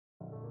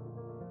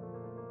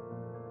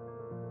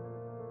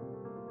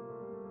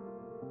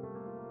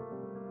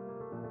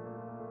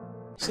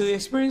So the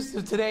experience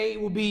of today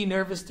will be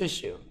nervous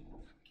tissue.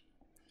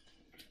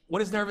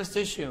 What is nervous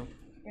tissue?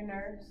 Your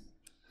nerves.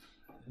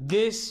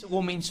 This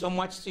will mean so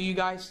much to you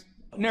guys.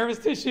 Nervous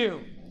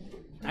tissue,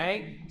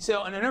 right?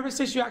 So in the nervous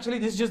tissue, actually,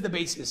 this is just the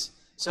basis.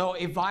 So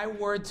if I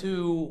were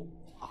to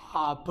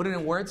put it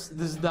in words,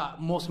 this is the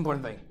most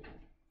important thing.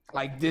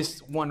 Like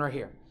this one right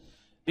here.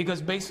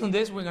 Because based on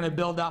this, we're going to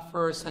build up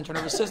for central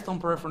nervous system,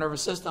 peripheral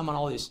nervous system, and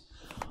all this.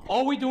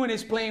 All we're doing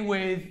is playing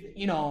with,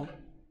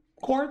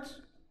 cords,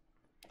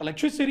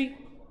 electricity,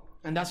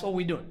 and that's all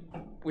we're doing.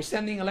 We're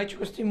sending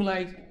electrical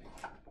stimuli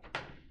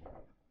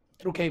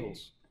through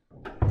cables.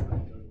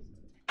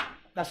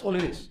 That's all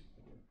it is.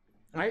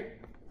 All right?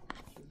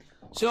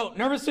 So,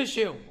 nervous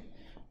tissue.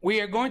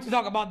 We are going to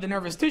talk about the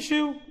nervous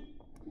tissue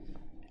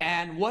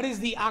and what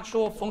is the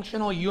actual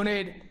functional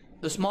unit,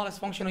 the smallest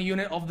functional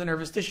unit of the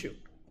nervous tissue.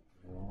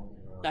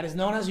 That is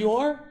known as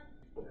your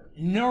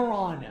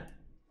neuron.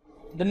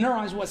 The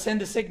neuron is what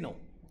sends the signal.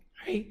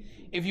 Right?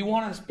 If you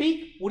want to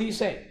speak, what do you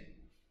say?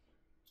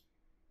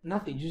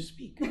 Nothing, you just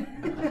speak.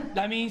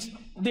 That means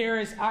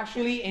there is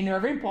actually a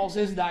nerve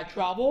impulses that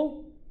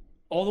travel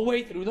all the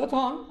way through the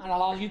tongue and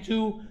allows you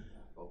to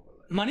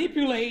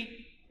manipulate,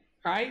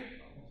 right,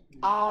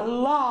 a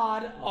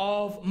lot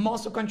of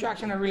muscle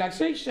contraction and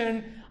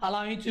relaxation,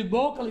 allowing you to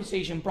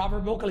vocalization,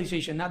 proper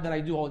vocalization, not that I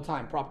do all the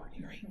time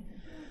properly, right?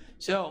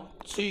 So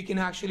you can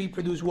actually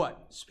produce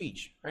what?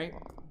 Speech, right?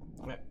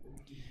 Okay.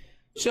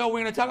 So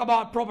we're going to talk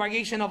about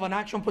propagation of an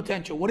action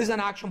potential. What is an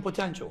action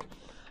potential?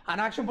 An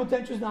action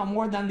potential is not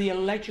more than the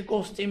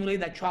electrical stimuli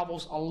that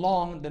travels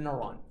along the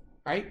neuron,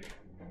 right?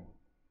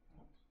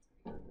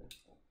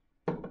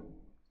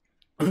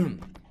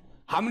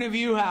 How many of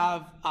you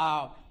have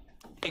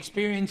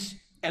experienced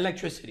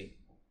electricity?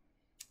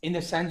 In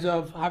the sense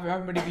of, how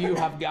many of you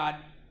have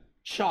got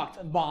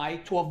shocked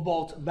by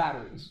 12-volt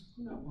batteries?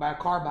 No. By a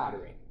car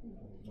battery?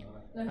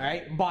 No.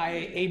 Right?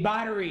 By a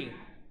battery?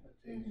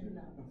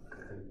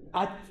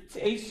 A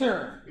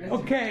taser.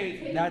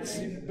 Okay, that's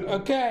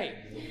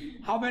okay.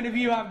 How many of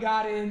you have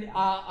gotten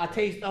a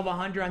taste of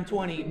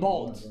 120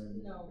 volts?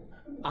 No.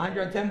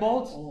 110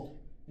 volts?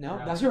 No?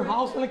 That's your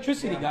house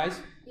electricity, guys.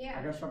 Yeah.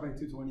 I got shot by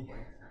 220.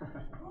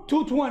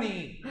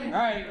 220. All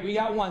right, we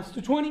got ones.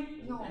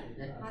 220? No.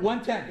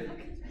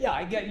 110. Yeah,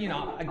 I get,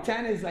 a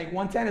 10 is like,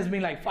 110 has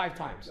been like 5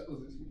 times.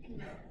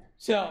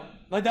 So,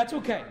 but that's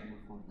okay.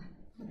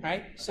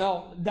 Right?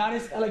 So, that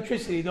is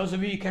electricity. Those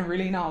of you can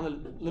really now, the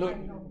little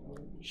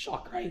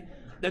shock, right?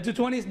 The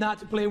 220 is not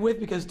to play with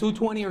because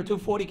 220 or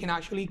 240 can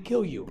actually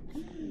kill you.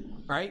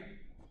 Right?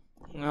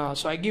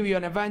 So, I give you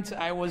an event.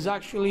 I was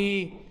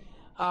actually,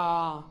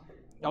 that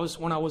was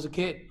when I was a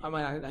kid,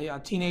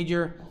 a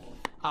teenager.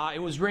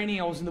 It was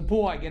raining. I was in the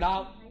pool. I get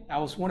out. I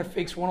want to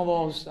fix one of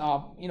those,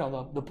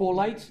 the pool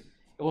lights.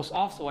 It was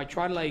off, so I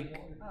tried to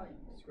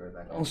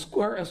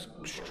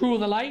screw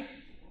the light,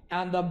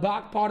 and the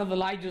back part of the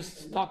light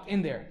just stuck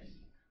in there.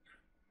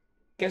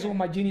 Guess what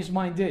my genius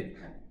mind did?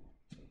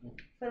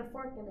 Put a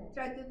fork in it.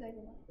 Try to take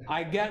it out.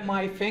 I get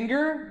my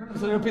finger,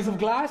 it's a little piece of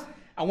glass.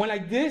 I went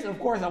like this. Of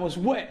course, I was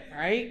wet,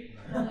 right?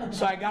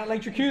 So I got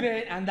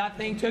electrocuted, and that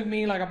thing took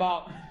me like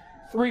about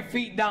 3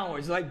 feet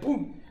downwards, like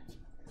boom.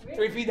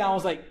 3 feet down, I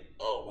was like,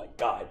 oh my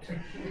God,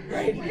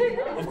 right?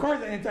 Of course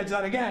I didn't touch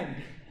that again,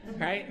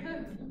 right?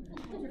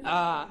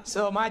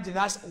 So imagine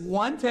that's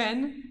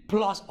 110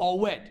 plus all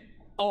wet.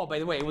 Oh, by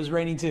the way, it was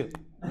raining too.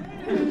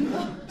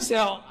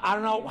 So I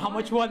don't know how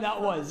much wet that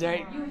was,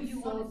 right?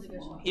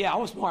 Yeah, I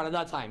was smart at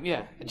that time.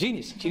 Yeah,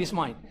 genius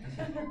mind.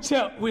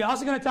 So we're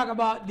also going to talk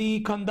about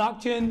the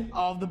conduction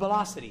of the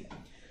velocity.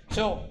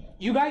 So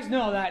you guys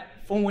know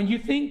that from when you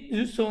think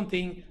do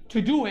something,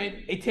 to do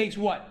it, it takes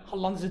what? How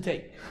long does it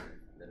take?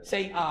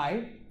 Say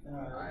I.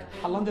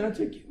 How long did it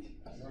take you?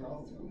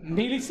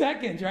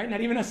 Milliseconds, right?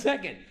 Not even a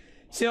second.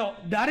 So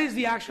that is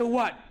the actual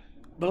what?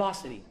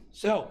 Velocity.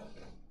 So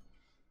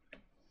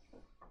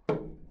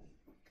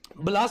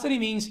velocity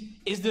means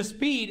is the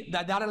speed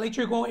that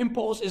electrical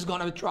impulse is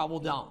going to travel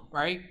down,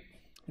 right?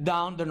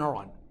 Down the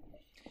neuron.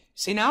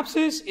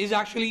 Synapses is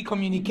actually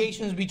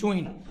communications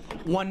between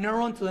one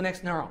neuron to the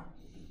next neuron,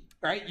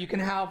 right? You can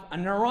have a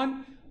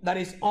neuron that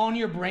is on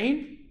your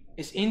brain,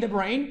 is in the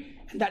brain,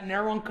 and that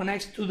neuron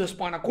connects to the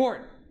spinal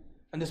cord.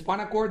 And the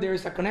spinal cord, there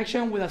is a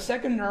connection with a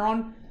second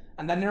neuron,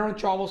 and that neuron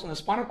travels on the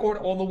spinal cord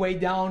all the way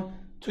down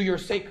to your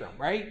sacrum,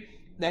 right?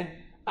 Then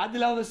at the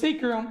level of the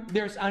sacrum,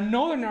 there's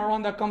another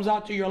neuron that comes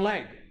out to your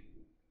leg,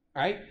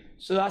 right?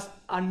 So that's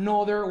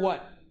another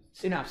what?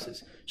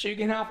 Synapses. So you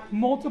can have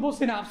multiple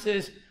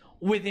synapses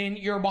within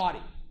your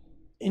body.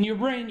 In your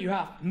brain, you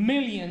have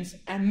millions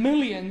and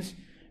millions,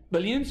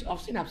 billions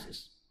of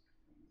synapses,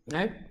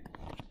 okay?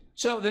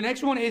 So the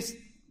next one is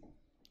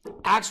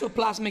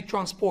axoplasmic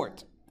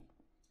transport.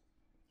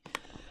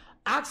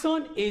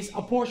 Axon is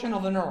a portion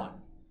of the neuron.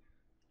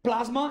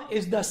 Plasma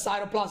is the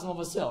cytoplasm of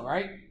a cell,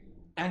 right?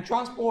 And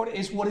transport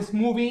is what is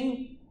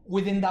moving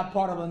within that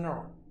part of the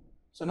neuron.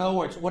 So in other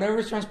words, whatever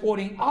is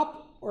transporting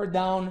up or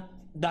down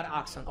that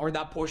axon or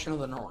that portion of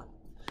the neuron.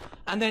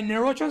 And then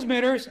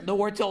neurotransmitters, the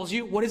word tells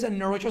you what is a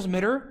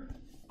neurotransmitter?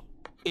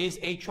 Is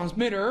a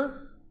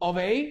transmitter of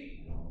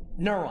a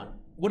neuron.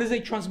 What is a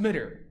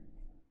transmitter?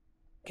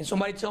 Can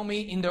somebody tell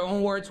me in their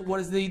own words what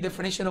is the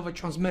definition of a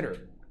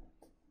transmitter?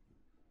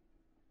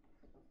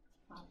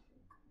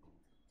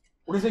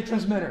 What is a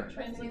transmitter?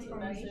 Transmits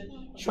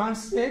information.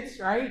 Transmits,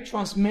 right?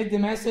 Transmit the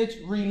message,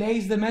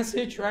 relays the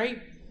message,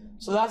 right?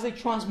 So that's a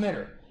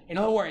transmitter. In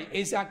other words,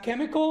 it's a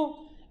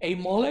chemical, a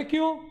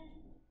molecule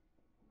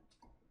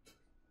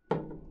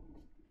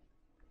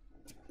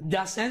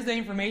that sends the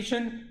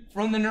information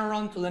from the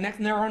neuron to the next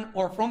neuron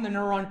or from the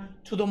neuron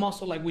to the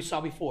muscle like we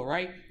saw before,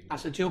 right?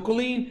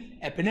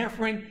 Acetylcholine,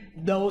 epinephrine,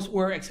 those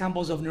were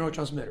examples of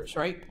neurotransmitters,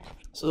 right?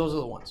 So those are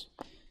the ones.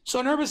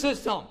 So nervous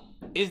system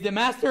is the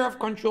master of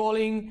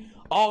controlling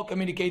all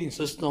communicating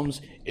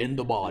systems in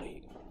the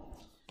body.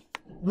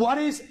 What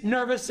is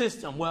nervous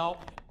system?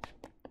 Well,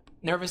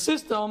 nervous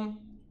system,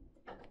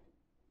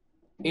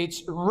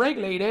 it's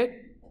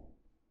regulated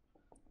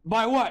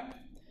by what?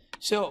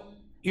 So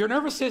your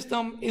nervous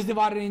system is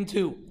divided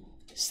into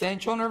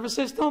central nervous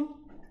system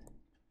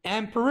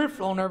and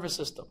peripheral nervous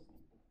system.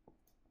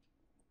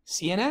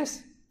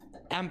 CNS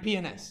and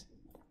PNS.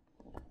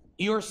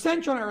 Your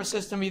central nervous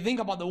system, you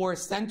think about the word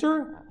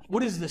center,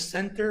 what is the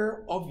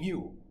center of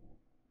you?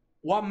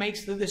 What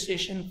makes the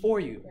decision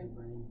for you?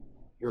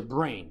 Your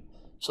brain.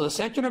 So the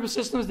central nervous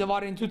system is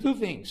divided into two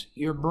things,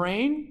 your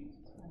brain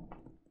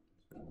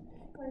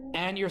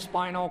and your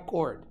spinal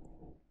cord.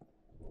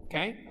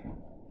 Okay?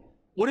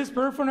 What is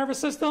peripheral nervous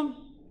system?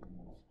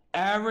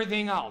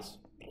 Everything else.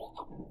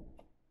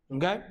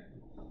 Okay?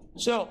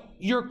 So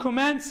your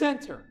command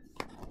center,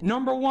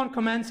 number one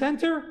command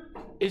center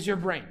is your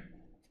brain.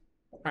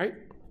 Right?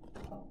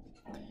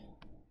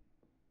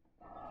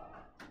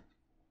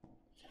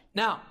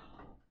 Now,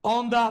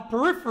 on the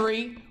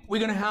periphery, we're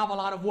going to have a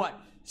lot of what?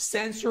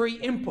 Sensory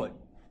input.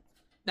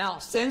 Now,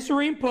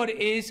 sensory input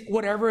is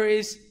whatever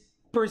is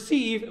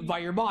perceived by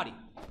your body.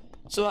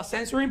 So a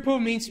sensory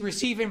input means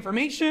receive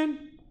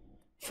information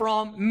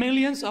from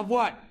millions of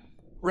what?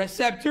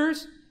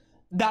 Receptors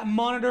that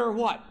monitor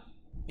what?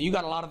 You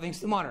got a lot of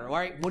things to monitor,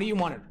 right? What do you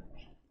monitor?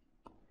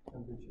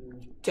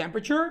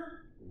 Temperature.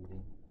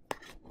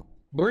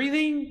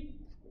 Breathing,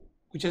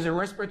 which is a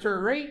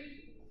respiratory rate.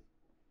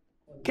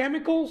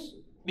 Chemicals,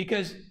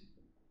 because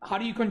how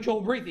do you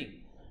control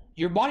breathing?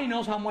 Your body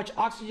knows how much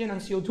oxygen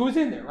and CO2 is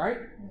in there, right?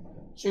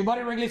 So your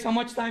body regulates how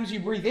much times you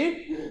breathe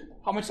in,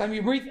 how much time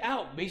you breathe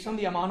out, based on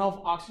the amount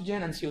of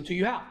oxygen and CO2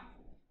 you have.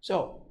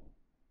 So,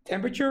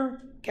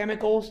 temperature,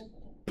 chemicals,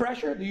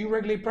 pressure. Do you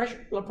regulate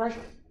pressure, blood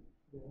pressure?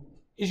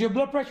 Is your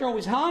blood pressure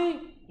always high,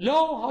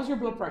 low? How's your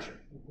blood pressure?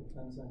 It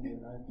depends on your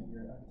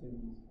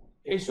activities.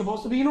 It's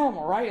supposed to be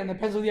normal, right? And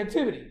depends on the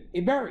activity.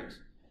 It varies.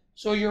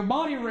 So your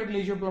body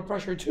regulates your blood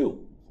pressure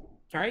too,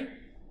 right?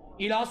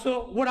 It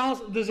also, what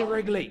else does it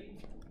regulate?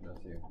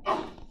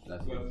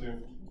 That's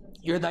you.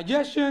 Your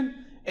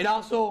digestion. It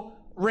also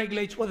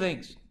regulates what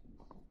things?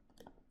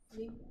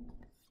 Sleep.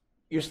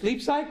 Your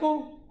sleep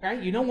cycle,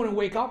 right? You know when to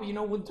wake up, you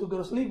know when to go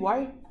to sleep.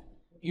 Why?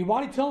 Your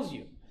body tells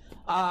you.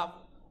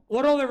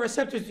 What other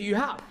receptors do you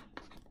have?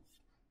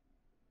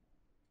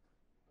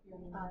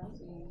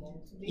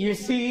 You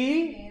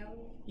see,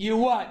 you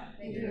what?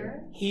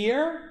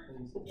 Hear,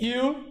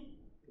 you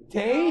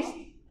taste,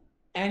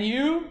 and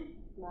you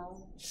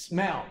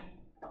smell,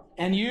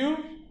 and you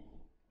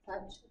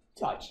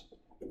touch.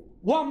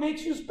 What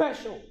makes you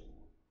special?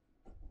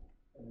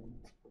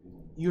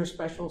 Your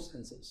special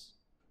senses.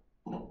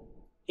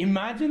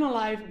 Imagine a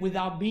life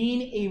without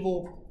being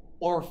able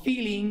or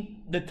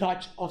feeling the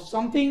touch of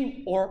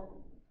something or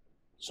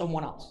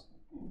someone else.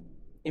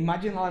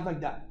 Imagine a life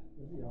like that.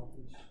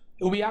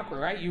 It will be awkward,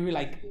 right? You'll be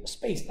like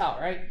spaced out,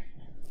 right?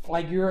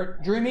 Like you're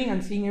dreaming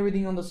and seeing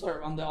everything on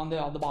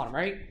the bottom,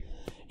 right?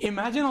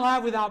 Imagine a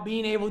life without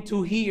being able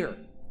to hear.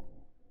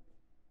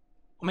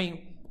 I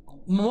mean,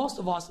 most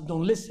of us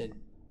don't listen,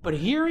 but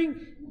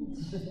hearing,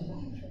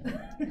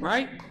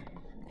 right?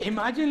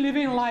 Imagine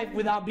living a life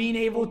without being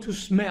able to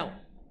smell.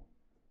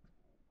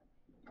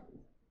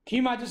 Can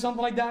you imagine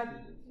something like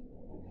that?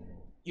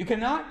 You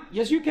cannot?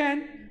 Yes, you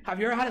can. Have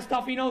you ever had a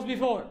stuffy nose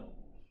before?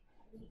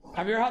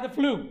 Have you ever had the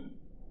flu?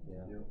 Yeah.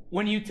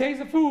 When you taste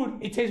the food,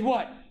 it tastes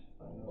what?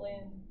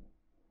 Bland.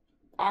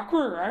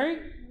 Awkward, right?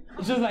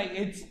 It's just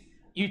like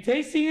you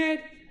tasting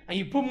it and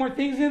you put more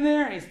things in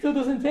there and it still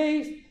doesn't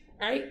taste,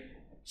 right?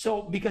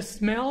 So because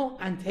smell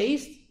and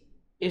taste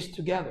is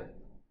together,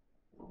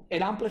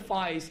 it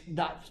amplifies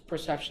that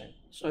perception.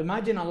 So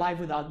imagine a life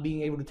without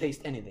being able to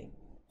taste anything,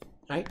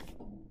 right?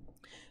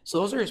 So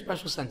those are your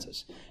special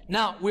senses.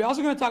 Now, we're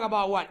also going to talk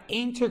about what?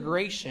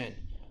 Integration.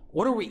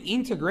 What are we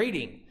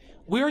integrating?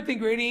 We're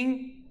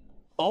integrating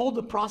all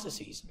the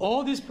processes,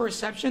 all this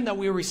perception that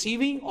we're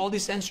receiving, all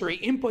this sensory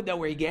input that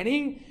we're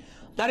getting,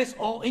 that is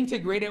all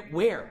integrated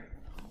where?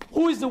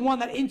 Who is the one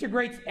that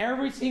integrates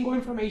every single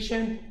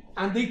information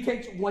and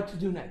dictates what to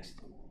do next?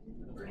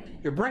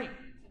 Your brain.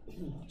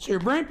 So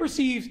your brain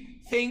perceives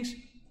things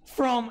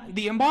from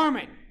the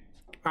environment,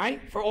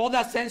 right? For all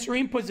that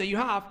sensory inputs that you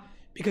have,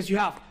 because you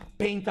have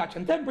pain, touch,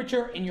 and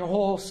temperature in your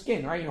whole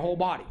skin, right? Your whole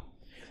body.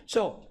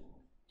 So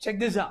check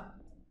this out.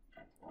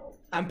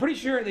 I'm pretty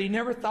sure that you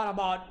never thought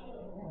about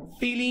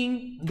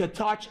feeling the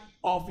touch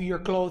of your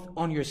clothes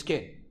on your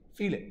skin.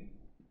 Feel it.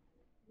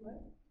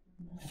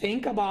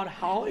 Think about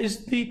how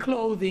is the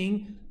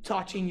clothing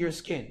touching your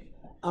skin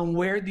and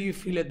where do you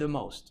feel it the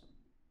most?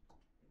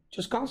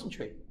 Just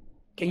concentrate.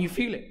 Can you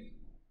feel it?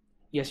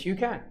 Yes, you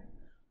can.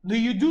 Do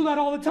you do that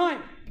all the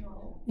time?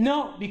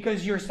 No,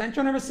 because your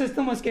central nervous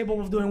system is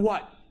capable of doing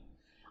what?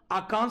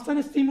 A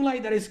constant stimuli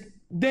that is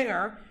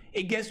there,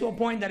 it gets to a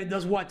point that it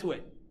does what to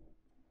it?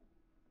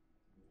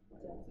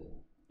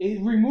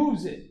 It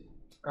removes it,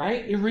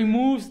 right? It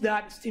removes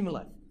that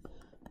stimuli.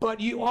 But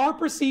you are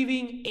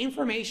perceiving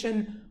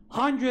information,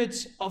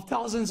 hundreds of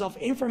thousands of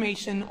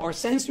information or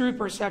sensory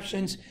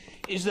perceptions,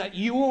 is that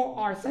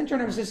our central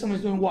nervous system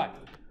is doing what?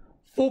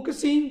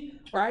 Focusing,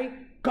 right?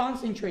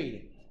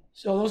 Concentrating.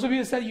 So those of you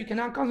that said you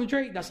cannot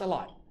concentrate, that's a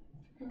lot.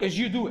 Because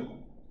you do it.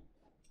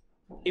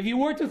 If you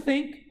were to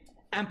think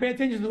and pay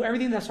attention to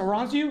everything that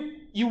surrounds you,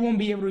 you won't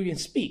be able to even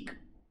speak.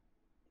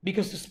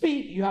 Because to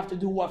speak, you have to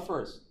do what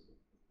first?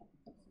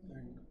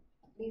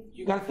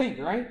 You got to think,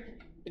 right?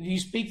 Do you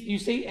speak, do you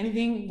say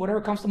anything,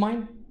 whatever comes to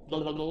mind?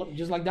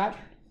 Just like that?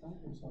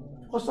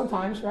 Well,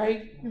 sometimes,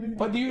 right?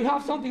 But do you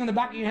have something on the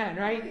back of your head,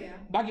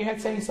 right? Back of your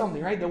head saying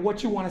something, right? That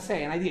what you want to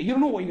say, an idea. You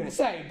don't know what you're going to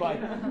say, but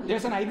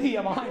there's an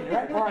idea behind it,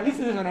 right? Or at least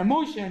there's an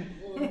emotion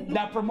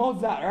that promotes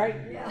that, right?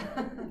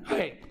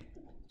 Okay.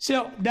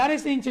 So that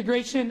is the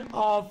integration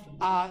of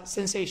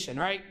sensation,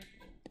 right?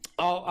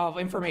 Of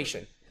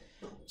information.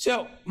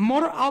 So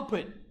motor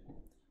output.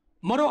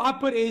 Motor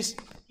output is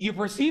you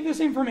perceive this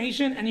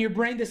information and your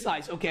brain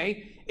decides,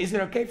 okay, is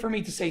it okay for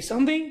me to say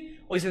something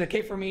or is it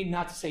okay for me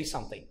not to say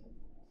something?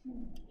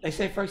 Let's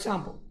say, for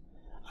example,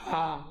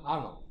 I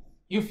don't know,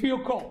 you feel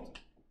cold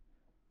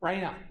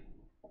right now.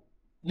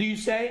 Do you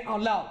say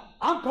out loud,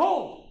 I'm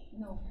cold?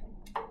 No.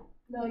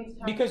 No, you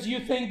start. Because you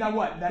think that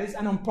what? That is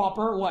an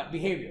improper what?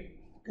 Behavior.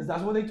 Because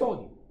that's what they told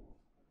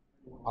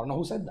you. I don't know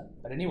who said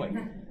that, but anyway,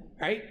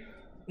 right?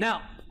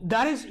 Now,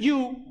 that is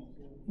you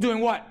doing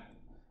what?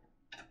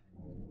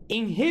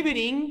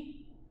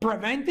 Inhibiting,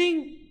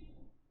 preventing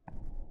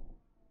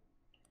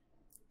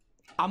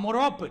a motor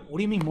output. What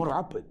do you mean motor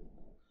output?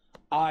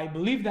 I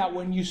believe that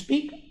when you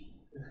speak,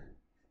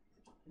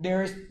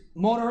 there's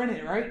motor in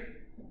it, right?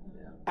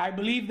 I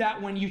believe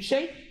that when you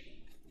shake,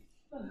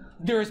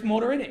 there's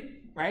motor in it,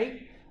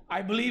 right?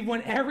 I believe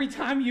when every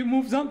time you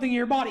move something in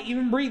your body,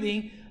 even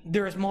breathing,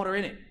 there is motor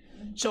in it.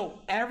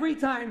 So every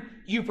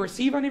time you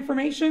perceive an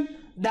information,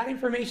 that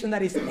information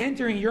that is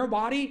entering your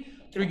body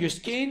through your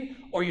skin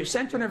or your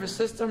central nervous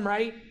system,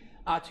 right,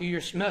 to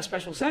your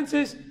special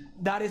senses,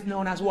 that is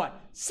known as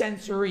what?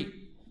 Sensory.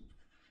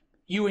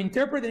 You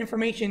interpret the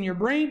information in your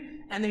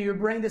brain, and then your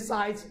brain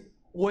decides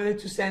whether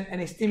to send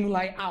a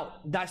stimuli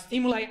out. That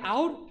stimuli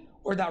out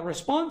or that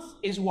response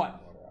is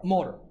what?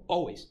 Motor,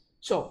 always.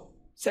 So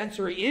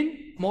sensory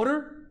in,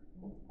 motor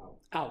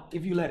out,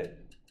 if you let it.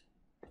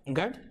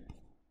 Okay?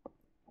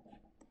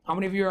 How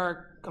many of you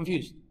are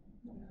confused?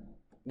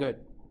 Good.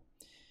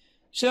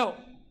 So,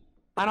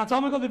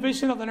 anatomical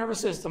division of the nervous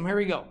system. Here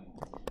we go.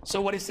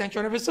 So what is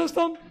central nervous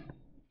system?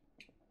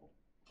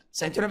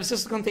 Central nervous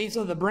system contains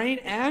of the brain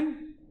and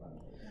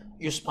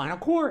your spinal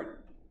cord.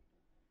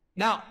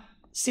 Now,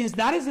 since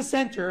that is the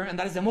center and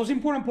that is the most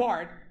important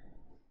part,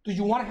 do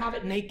you want to have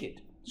it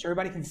naked so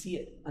everybody can see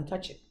it and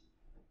touch it?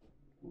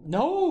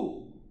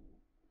 No.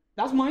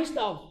 That's my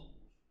stuff.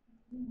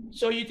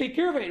 So you take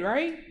care of it,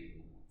 right?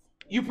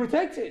 You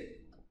protect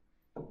it.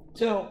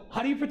 So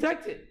how do you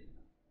protect it?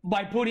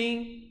 By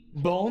putting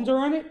bones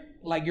around it,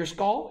 like your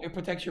skull, it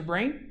protects your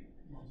brain.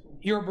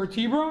 Your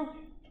vertebra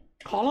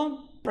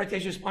column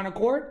protects your spinal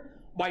cord.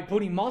 By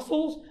putting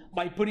muscles,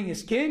 by putting a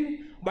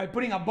skin, by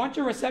putting a bunch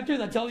of receptors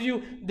that tells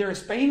you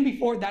there's pain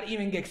before that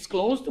even gets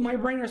close to my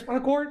brain or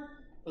spinal cord.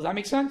 Does that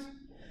make sense?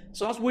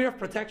 So that's way of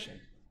protection,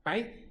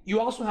 right? You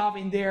also have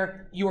in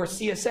there your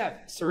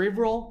CSF,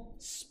 cerebral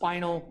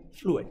spinal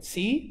fluid,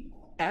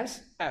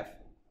 CSF.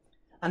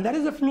 And that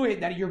is the fluid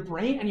that your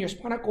brain and your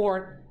spinal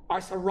cord are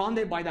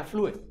surrounded by that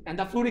fluid. And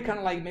that fluid kind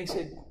of like makes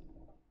it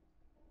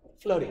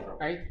floating,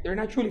 right? They're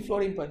not truly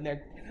floating, but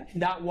they're in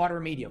that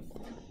water medium,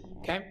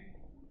 okay?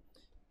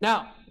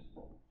 Now,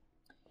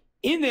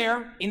 in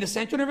there, in the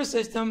central nervous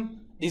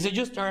system, these are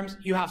just terms,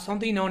 you have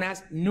something known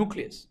as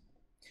nucleus.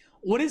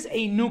 What is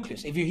a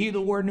nucleus? If you hear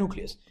the word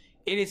nucleus,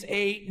 it is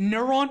a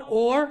neuron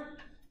or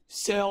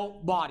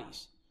cell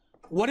bodies.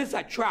 What is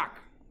a tract?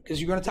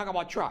 Because you're going to talk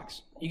about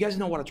tracts. You guys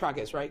know what a tract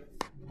is, right?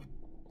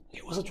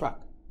 Okay, what's a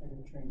tract? Like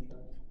a train track.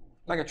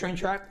 Like a train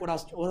track? What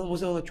else? What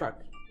was the other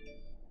tract?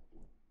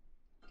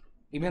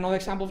 Give me another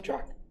example of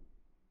tract.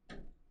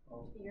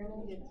 You're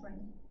gonna get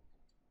trained.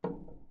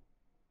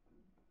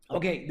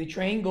 Okay, the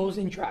train goes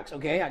in tracks.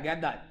 Okay, I get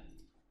that.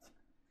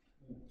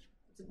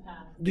 It's a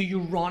path. Do you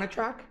run a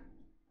track?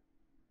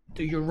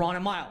 Do you run a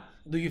mile?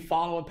 Do you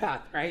follow a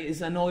path, right?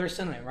 It's another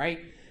synonym, right?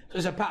 So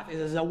it's a path,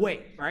 it's a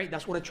way, right?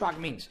 That's what a track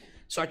means.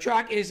 So a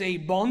track is a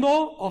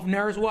bundle of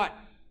nerves what?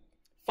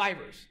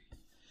 Fibers.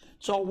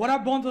 So what are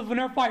bundles of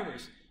nerve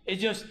fibers?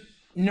 It's just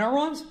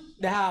neurons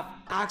that have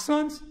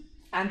axons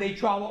and they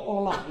travel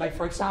all along. Like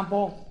for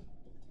example,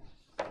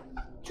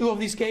 two of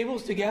these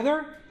cables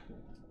together,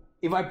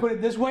 if I put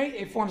it this way,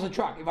 it forms a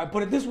track. If I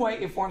put it this way,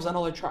 it forms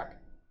another track.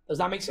 Does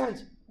that make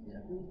sense? Yeah.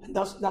 And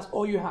that's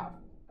all you have.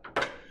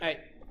 Right.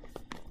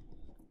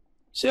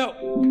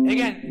 So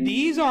again,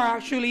 these are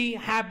actually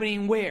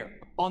happening where?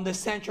 On the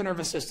central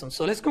nervous system.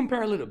 So let's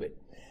compare a little bit.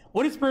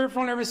 What is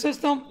peripheral nervous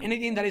system?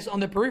 Anything that is on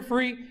the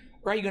periphery,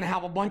 right? You're going to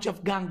have a bunch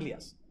of ganglia.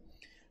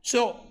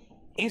 So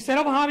instead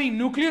of having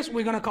nucleus,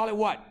 we're going to call it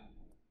what?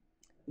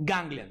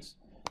 Ganglions.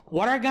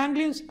 What are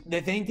ganglions?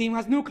 The same thing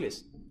as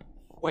nucleus.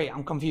 Wait,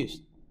 I'm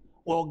confused.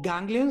 Well,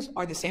 ganglions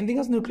are the same thing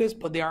as nucleus,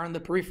 but they are on the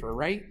periphery,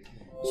 right?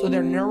 So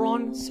they're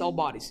neuron cell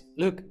bodies.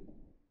 Look.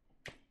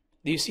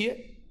 Do you see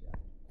it?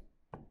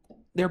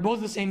 They're both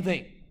the same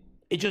thing.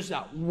 It's just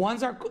that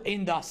ones are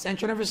in the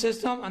central nervous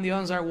system and the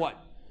others are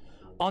what?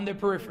 On the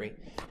periphery.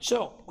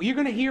 So you're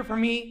going to hear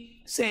from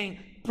me saying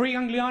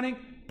preganglionic,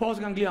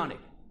 postganglionic.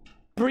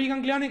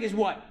 Preganglionic is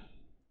what?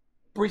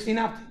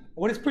 Presynaptic.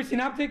 What is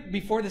presynaptic?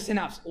 Before the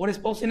synapse. What is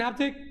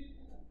postsynaptic?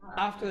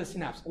 After the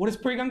synapse. What is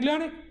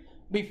preganglionic?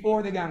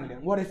 Before the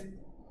ganglion. What is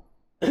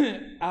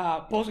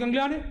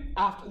postganglionic?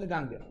 After the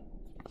ganglion.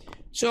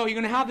 So you're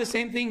going to have the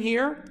same thing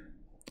here,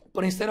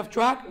 but instead of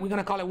track, we're going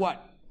to call it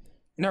what?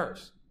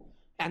 Nerves.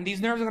 And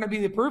these nerves are going to be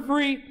the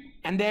periphery,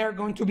 and they're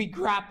going to be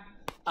grabbed.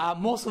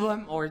 Most of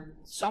them, or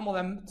some of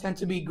them, tend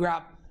to be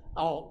wrapped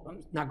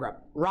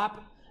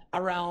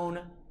around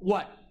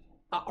what?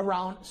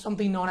 Around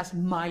something known as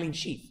myelin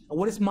sheath.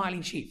 What is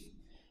myelin sheath?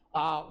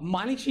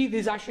 Myelin sheath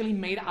is actually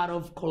made out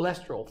of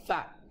cholesterol,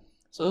 fat.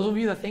 So those of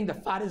you that think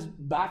that fat is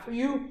bad for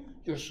you,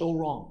 you're so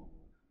wrong.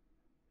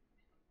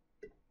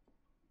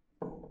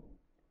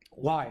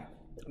 Why?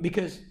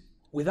 Because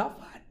without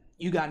fat,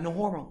 you got no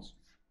hormones.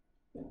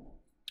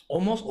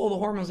 Almost all the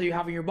hormones that you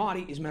have in your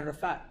body is made out of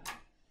fat.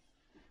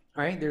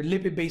 All right? They're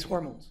lipid-based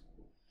hormones.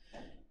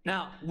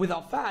 Now,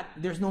 without fat,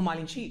 there's no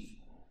myelin sheath.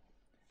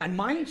 And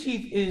myelin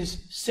sheath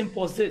is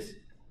simple as this.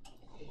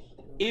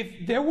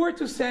 If there were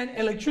to send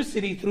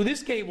electricity through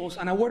these cables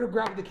and I were to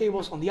grab the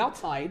cables on the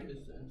outside,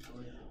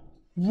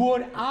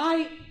 would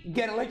I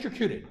get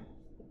electrocuted?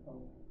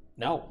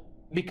 No,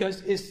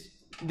 because it's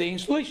the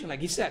insulation, like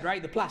he said,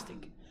 right? The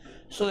plastic.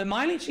 So the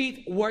myelin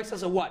sheath works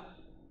as a what?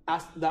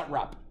 As that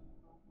wrap,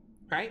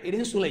 right? It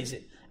insulates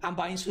it. And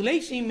by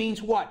insulation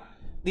means what?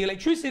 The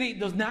electricity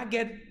does not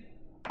get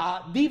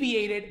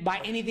deviated by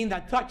anything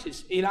that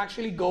touches. It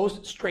actually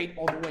goes straight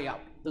all the way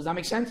out. Does that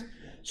make sense?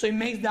 So it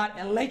makes that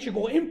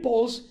electrical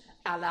impulse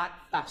a lot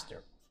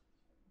faster.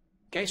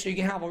 Okay, so you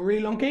can have a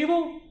really long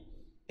cable,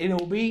 and it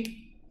will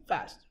be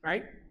fast,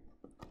 right?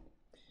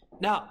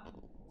 Now,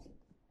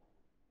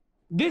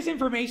 this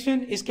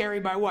information is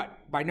carried by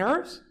what? By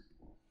nerves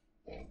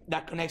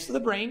that connects to the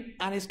brain,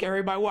 and is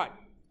carried by what?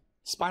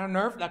 Spinal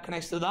nerve that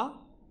connects to the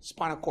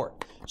spinal cord.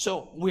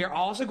 So we are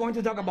also going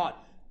to talk about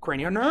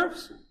cranial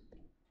nerves,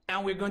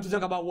 and we're going to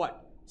talk about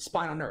what?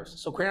 Spinal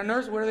nerves. So cranial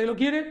nerves, where are they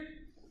located?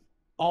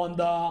 On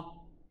the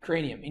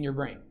cranium in your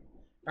brain,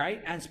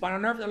 right? And spinal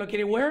nerves are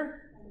located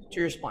where? To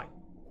your spine,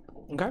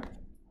 okay?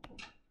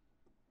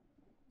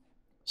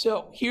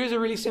 So here's a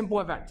really simple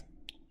event.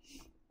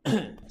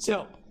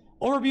 So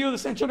overview of the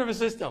central nervous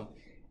system.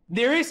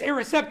 There is a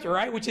receptor,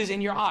 right, which is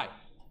in your eye.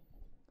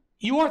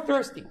 You are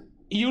thirsty.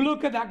 You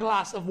look at that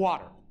glass of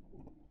water.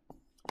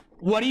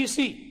 What do you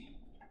see?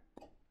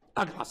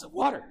 A glass of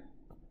water.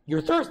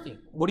 You're thirsty.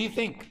 What do you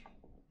think?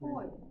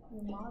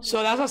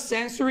 So that's a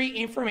sensory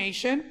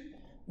information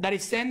that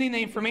is sending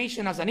the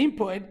information as an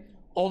input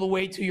all the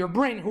way to your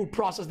brain, who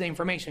processes the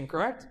information,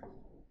 correct?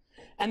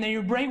 And then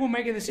your brain will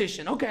make a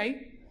decision.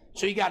 Okay,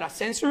 so you got a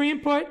sensory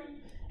input,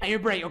 and your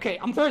brain, okay,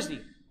 I'm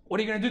thirsty. What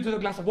are you going to do to the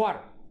glass of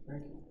water?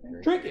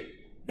 Drink it.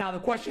 Now the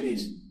question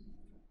is,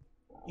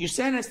 you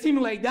send a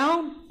stimulate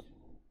down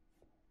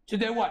to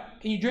the what?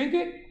 Can you drink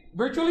it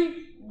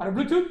virtually out of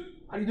Bluetooth?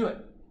 How do you do it?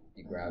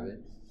 You grab it.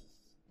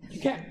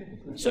 You can't.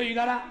 So you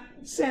gotta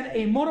send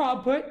a motor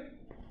output,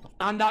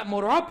 and that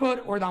motor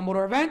output or that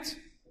motor event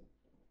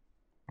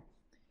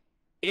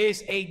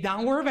is a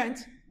downward event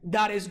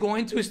that is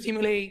going to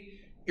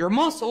stimulate your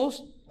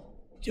muscles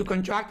to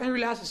contract and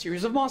relax a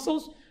series of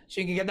muscles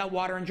so you can get that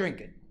water and drink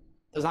it.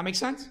 Does that make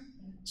sense?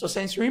 So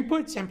sensory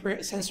input,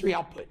 sensory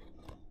output,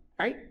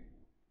 right?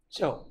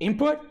 So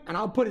input and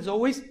output is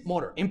always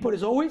motor. Input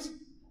is always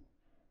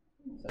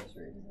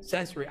Sensory.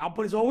 sensory.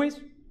 Output is always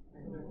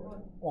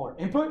motor.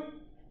 Input,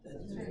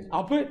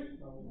 output.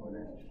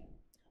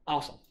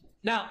 Awesome.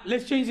 Now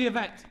let's change the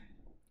event.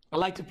 I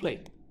like to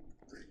play.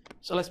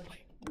 So let's play.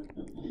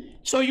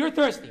 So you're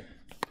thirsty.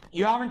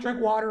 You haven't drank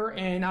water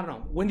in, I don't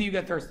know, when do you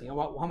get thirsty?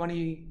 About how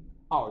many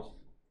hours?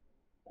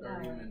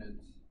 30 minutes.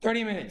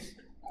 30 minutes.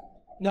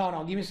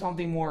 No, give me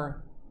something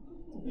more.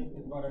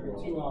 About every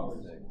 2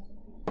 hours.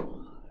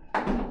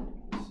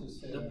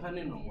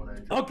 Depending on what I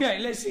drink. Okay,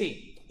 let's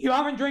see. You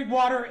haven't drank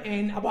water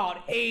in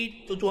about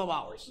 8 to 12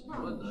 hours.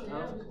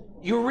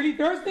 You're really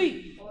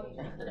thirsty.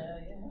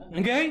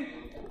 Okay?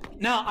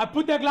 Now, I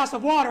put that glass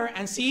of water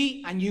and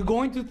see, and you're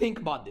going to think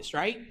about this,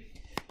 right?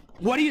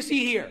 What do you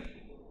see here?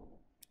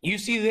 You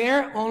see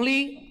there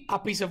only a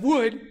piece of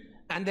wood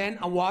and then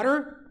a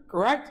water,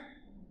 correct?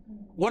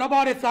 What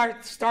about if I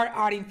start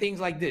adding things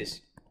like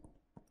this?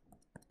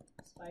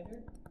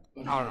 Spider?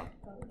 I don't know.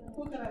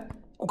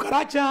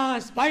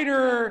 Cucaracha,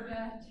 spider,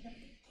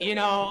 you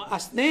know, a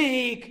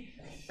snake,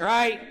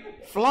 right?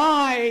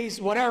 Flies,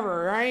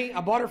 whatever, right?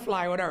 A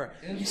butterfly, whatever.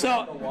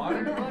 So,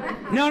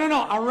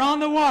 no, around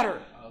the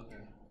water.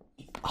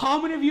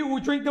 How many of you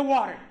would drink the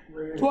water?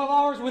 12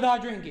 hours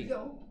without drinking?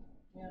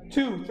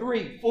 2,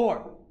 3,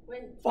 4,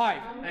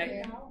 5.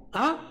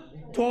 Huh?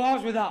 12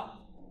 hours without.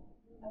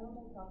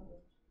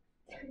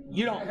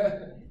 You don't.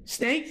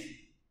 Snakes?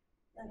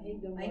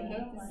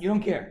 You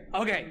don't care.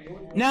 Okay.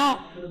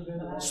 Now,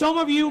 some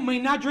of you may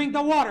not drink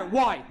the water.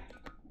 Why?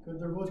 Because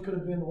their voice could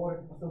have been in the water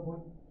at some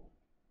point.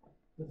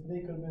 The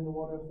snake could have been in the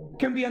water at some point.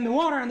 Can be in the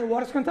water and the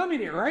water's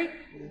contaminated, right?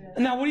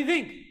 And now what do you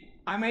think?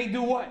 I may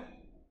do what?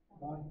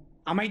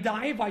 I may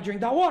die if I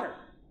drink that water.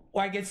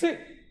 Or I get sick.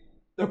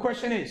 The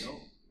question is,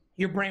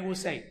 your brain will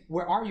say,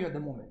 where are you at the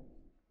moment?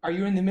 Are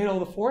you in the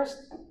middle of the forest?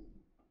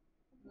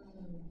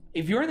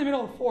 If you're in the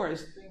middle of the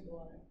forest,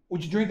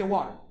 would you drink the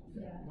water?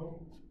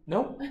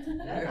 No?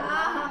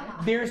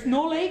 There's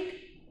no lake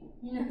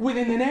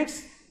within the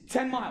next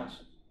 10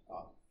 miles.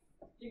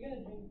 You're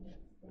gonna drink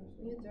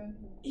it.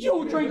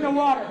 You drink the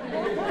water.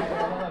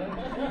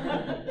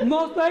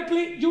 Most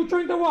likely, you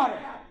drink the water.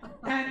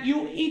 And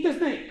you eat the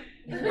snake.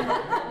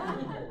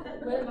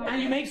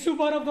 And you make soup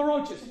out of the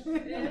roaches.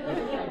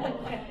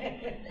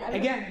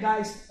 Again,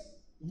 guys,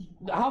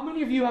 how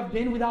many of you have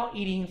been without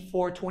eating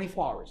for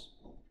 24 hours?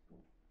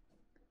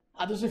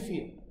 How does it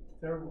feel?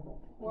 Terrible.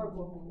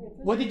 Horrible.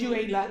 What did you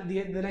eat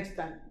the next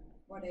time?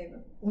 Whatever.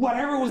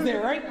 Whatever was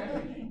there, right?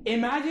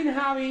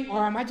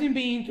 Imagine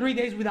being 3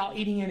 days without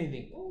eating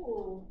anything.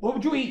 Ooh. What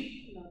would you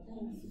eat?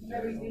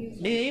 Everything.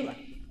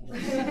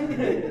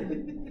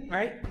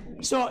 Right?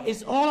 So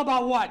it's all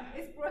about what?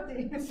 It's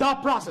protein.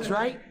 Thought process,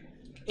 right?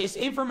 It's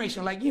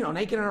information, like, you know,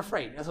 naked and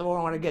afraid. That's what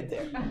I want to get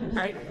there,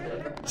 right?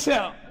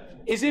 So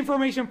it's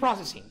information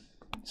processing.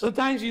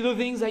 Sometimes you do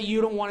things that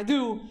you don't want to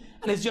do,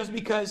 and it's just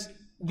because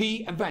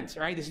the events,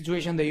 right? The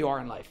situation that you are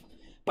in life.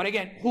 But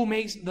again, who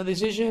makes the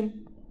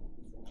decision?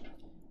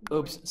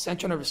 Oops,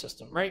 central nervous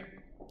system, right?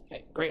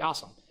 Okay, great,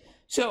 awesome.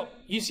 So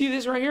you see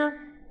this right here?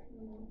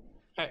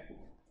 Okay.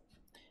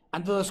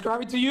 And to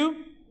describe it to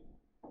you,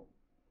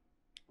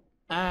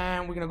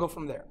 and we're gonna go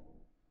from there.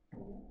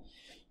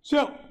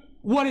 So,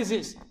 what is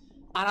this?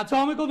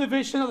 Anatomical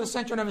division of the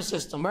central nervous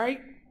system,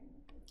 right?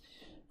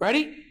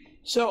 Ready?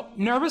 So,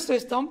 nervous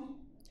system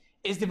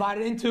is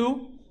divided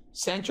into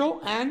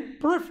central and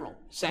peripheral.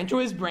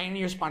 Central is brain and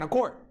your spinal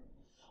cord.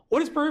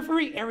 What is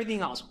periphery?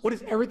 Everything else. What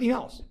is everything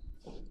else?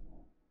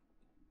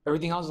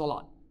 Everything else is a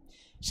lot.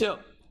 So,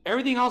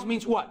 everything else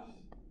means what?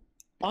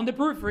 On the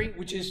periphery,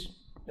 which is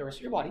the rest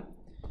of your body,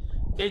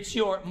 it's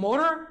your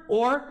motor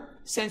or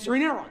sensory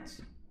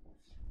neurons.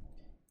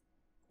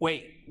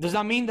 Wait, does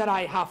that mean that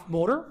I have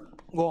motor?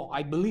 Well,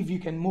 I believe you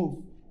can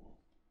move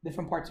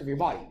different parts of your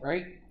body,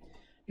 right?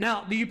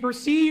 Now, do you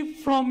perceive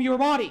from your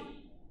body?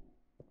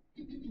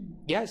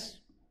 Yes.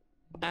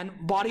 And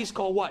body is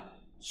called what?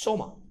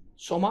 Soma.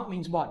 Soma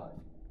means body.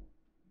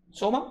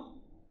 Soma?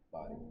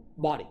 Body.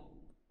 Body.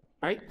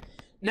 Right?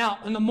 Now,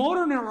 in the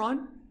motor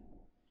neuron,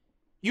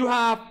 you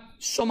have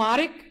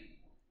somatic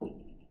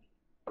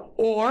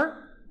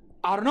or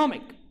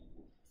autonomic.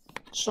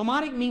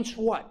 Somatic means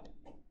what?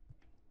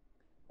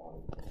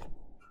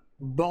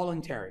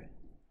 Voluntary.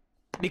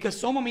 Because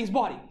soma means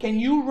body. Can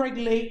you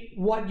regulate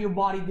what your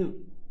body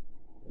do?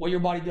 What your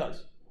body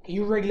does? Can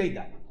you regulate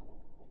that?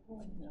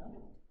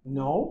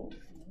 No?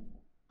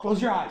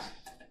 Close your eyes.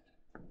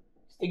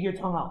 Stick your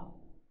tongue out.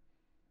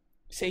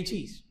 Say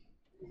cheese.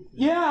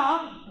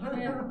 Yeah.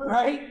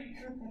 Right?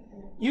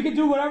 You can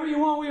do whatever you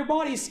want with your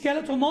body.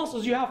 Skeletal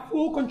muscles. You have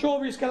full control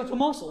over your skeletal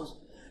muscles.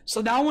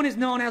 So that one is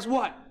known as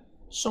what?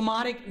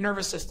 Somatic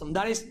nervous system.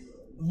 That is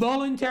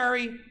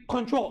voluntary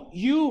control.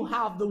 You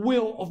have the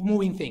will of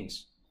moving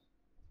things.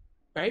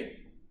 Right?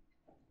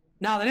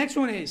 Now the next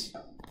one is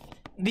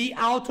the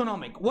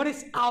autonomic. What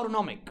is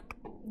autonomic?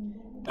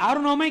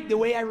 Autonomic, the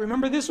way I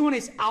remember this one,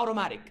 is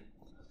automatic.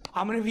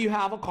 How many of you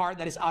have a car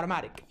that is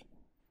automatic?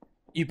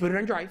 You put it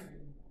on drive,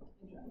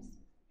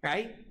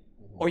 right?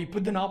 Or you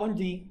put the knob on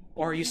D,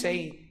 or you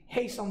say,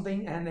 hey,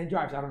 something, and then it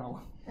drives. I don't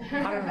know,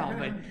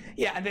 but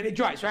yeah, and then it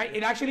drives, right?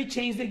 It actually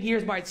changes the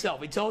gears by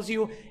itself. It tells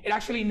you, it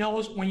actually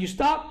knows when you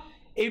stop,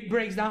 it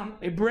breaks down,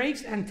 it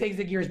brakes and takes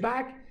the gears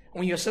back.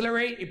 When you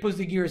accelerate, it puts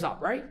the gears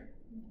up, right?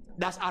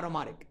 That's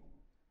automatic.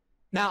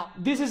 Now,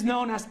 this is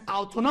known as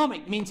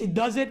autonomic, means it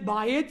does it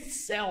by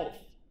itself.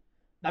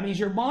 That means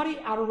your body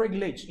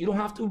auto-regulates. You don't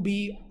have to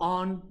be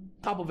on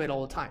top of it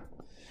all the time.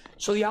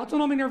 So the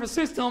autonomic nervous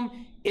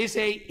system is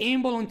a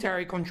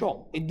involuntary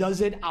control. It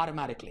does it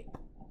automatically.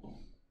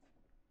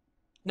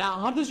 Now,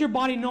 how does your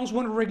body knows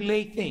when to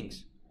regulate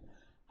things?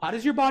 How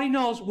does your body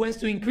knows when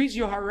to increase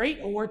your heart rate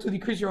or when to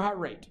decrease your heart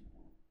rate?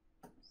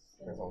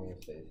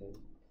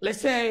 Let's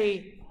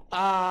say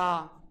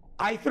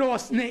I throw a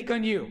snake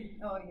on you.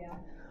 Oh, yeah.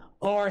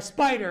 or a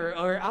spider,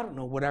 or I don't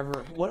know,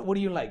 whatever. What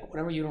do you like?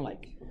 Whatever you don't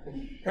like,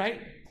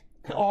 right?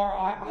 Or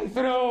I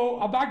throw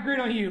a back grid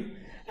on you,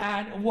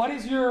 and what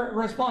is your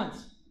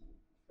response?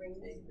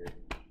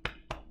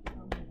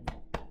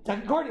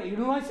 Tachycardia, you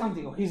don't like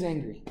something. Oh, he's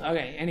angry.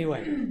 Okay,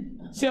 anyway.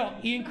 So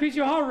you increase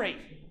your heart rate.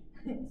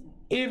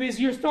 If it's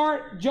you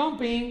start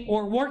jumping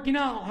or working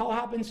out, how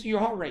happens to your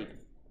heart rate?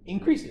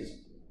 Increases.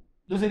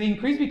 Does it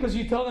increase because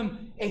you tell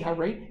them, hey, heart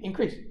rate,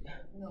 increase?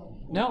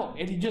 No,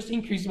 it just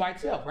increases by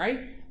itself, right?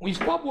 When you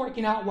stop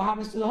working out, what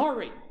happens to the heart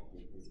rate?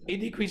 It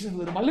decreases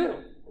little by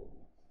little,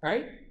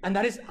 right? And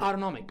that is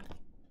autonomic.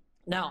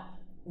 Now,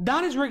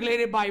 that is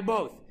regulated by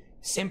both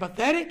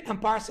sympathetic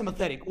and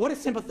parasympathetic. What is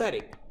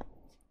sympathetic?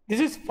 This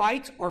is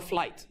fight or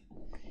flight.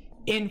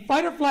 In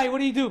fight or flight, what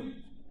do you do?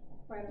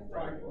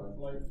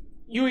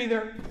 You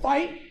either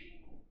fight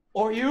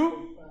or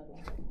you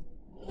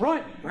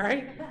run,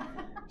 right?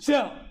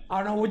 So, I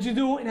don't know what you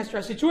do in a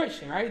stress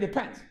situation, right? It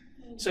depends.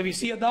 So if you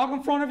see a dog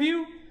in front of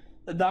you,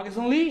 the dog is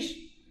on leash,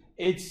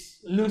 it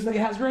looks like it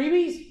has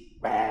rabies,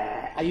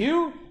 are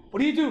you?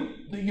 What do?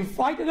 Do you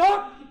fight the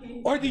dog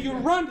or do you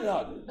run the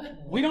dog?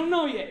 We don't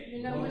know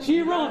yet.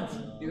 She runs.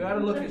 You gotta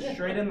look it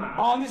straight in the eye.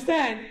 I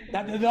understand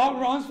that the dog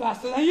runs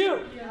faster than you.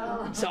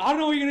 So I don't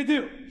know what you're gonna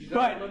do. You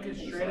gotta But look it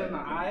straight in the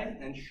eye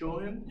and show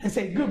him and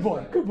say, good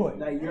boy, good boy.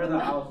 that you're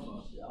the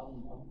alpha.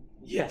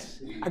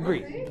 Yes,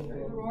 agreed.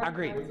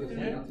 Agreed.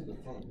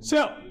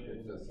 So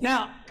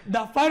now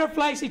the fight or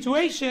flight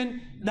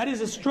situation, that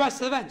is a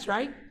stress event,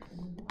 right?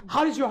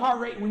 How does your heart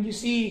rate when you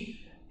see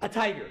a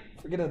tiger?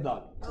 Forget a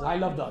dog. 'Cause I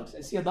love dogs.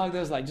 I see a dog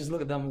that's like, just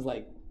look at them, it's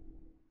like.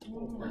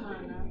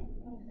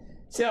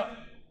 So,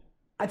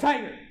 a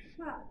tiger,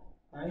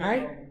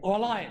 right? Or a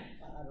lion.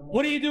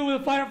 What do you do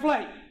with fight or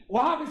flight?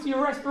 What happens to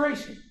your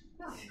respiration?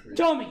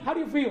 Tell me, how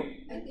do you feel?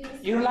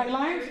 You don't like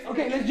lions?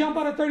 Okay, let's jump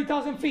out of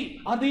 30,000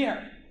 feet on the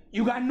air.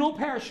 You got no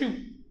parachute.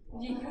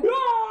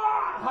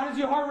 Ah! How does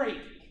your heart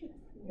rate?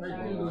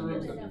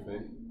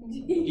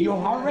 Your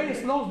heart rate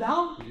slows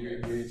down?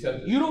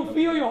 You don't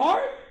feel your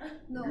heart?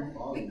 No.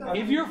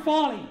 If you're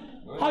falling,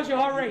 how's your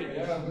heart rate?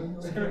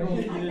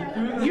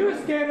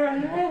 You're scared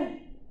right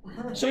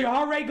now. So your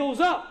heart rate goes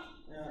up.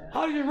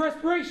 How is your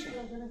respiration?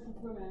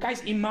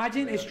 Guys,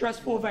 imagine a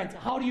stressful event.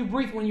 How do you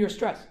breathe when you're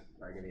stressed?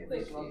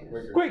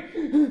 Quick.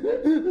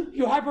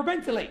 You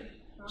hyperventilate.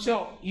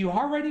 So your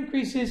heart rate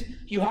increases,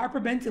 you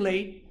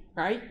hyperventilate,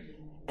 right?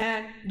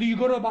 And do you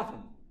go to the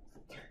bathroom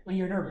when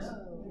you're nervous?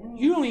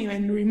 You don't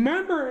even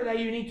remember that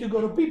you need to go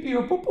to pee-pee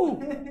or poo-poo,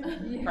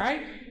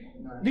 right?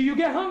 Do you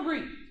get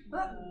hungry?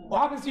 What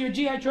happens to your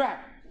GI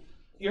tract?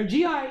 Your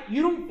GI,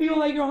 you don't feel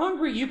like you're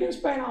hungry. You can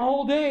spend a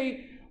whole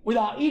day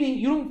without eating.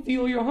 You don't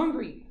feel you're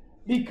hungry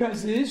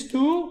because it is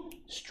too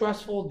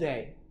stressful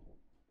day.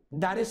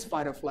 That is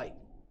fight or flight.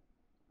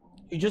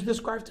 You just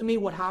described to me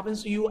what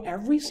happens to you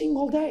every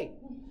single day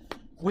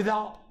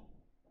without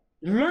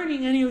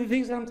learning any of the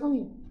things that I'm telling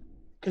you.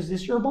 Because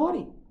this is your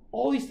body.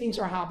 All these things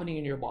are happening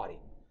in your body.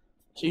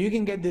 So you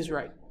can get this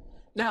right.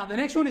 Now, the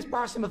next one is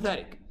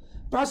parasympathetic.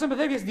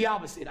 Parasympathetic is the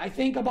opposite. I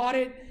think about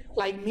it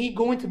like me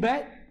going to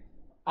bed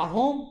at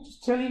home,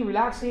 just chilling,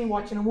 relaxing,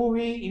 watching a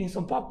movie, eating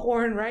some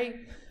popcorn, right?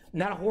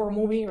 Not a horror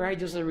movie, right?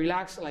 Just a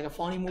relax, like a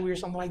funny movie or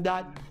something like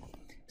that.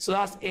 So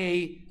that's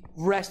a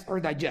rest or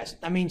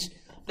digest. That means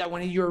that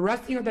when you're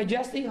resting or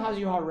digesting, how's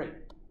your heart rate?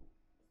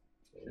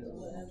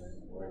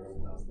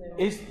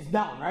 It's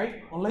down,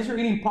 right? Unless you're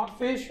eating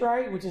pupfish,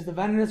 right? Which is the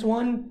venomous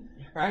one,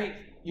 right?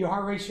 Your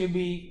heart rate should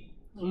be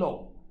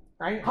low,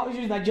 right? How is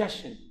your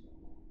digestion?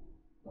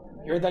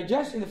 You're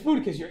digesting the food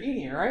because you're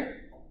eating it, right?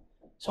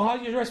 So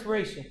how's your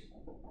respiration?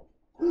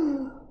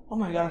 Oh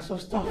my God, I'm so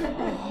stuffed.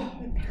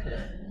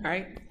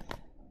 Right?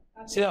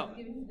 So,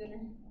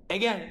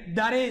 again,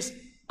 that is,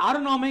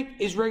 autonomic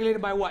is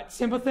regulated by what?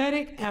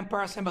 Sympathetic and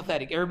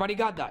parasympathetic. Everybody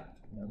got that?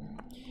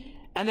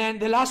 And then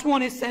the last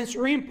one is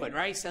sensory input,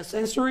 right? So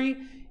sensory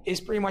is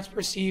pretty much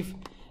perceived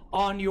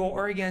on your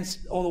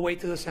organs all the way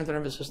to the central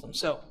nervous system.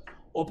 So,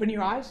 open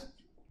your eyes,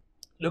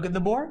 look at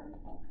the board,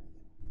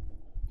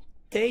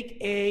 take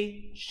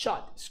a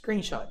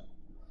screenshot,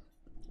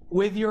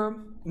 with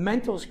your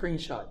mental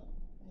screenshot.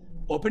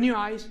 Open your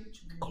eyes,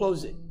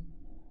 close it.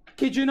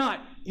 Kid you not,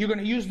 you're going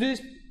to use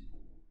this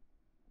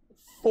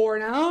for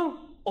now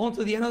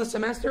until the end of the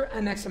semester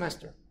and next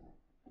semester.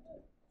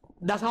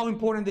 That's how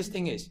important this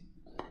thing is.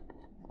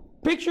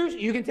 Pictures,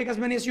 you can take as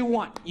many as you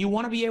want. You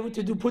want to be able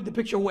to put the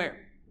picture where?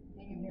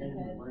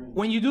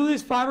 When you do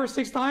this 5 or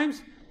 6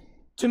 times,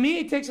 to me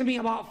it takes me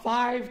about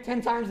 5,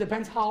 10 times,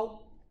 depends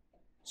how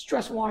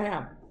stressful I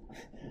am.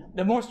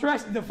 The more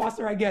stressed, the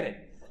faster I get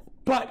it.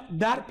 But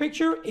that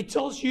picture, it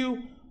tells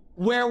you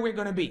where we're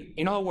going to be.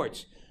 In other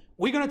words,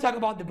 we're going to talk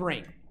about the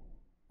brain.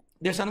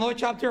 There's another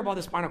chapter about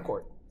the spinal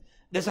cord.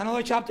 There's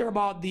another chapter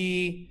about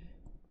the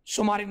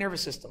somatic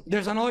nervous system.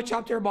 There's another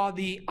chapter about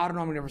the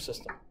autonomic nervous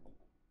system.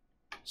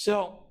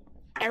 So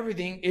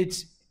everything,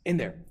 it's in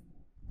there.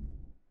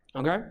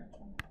 Okay?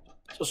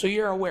 So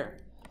you're aware.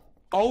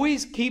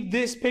 Always keep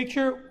this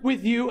picture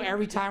with you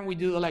every time we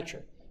do the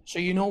lecture, so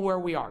you know where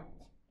we are.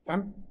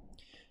 Okay?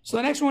 So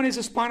the next one is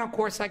the spinal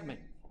cord segment.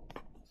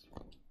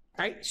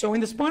 Right? So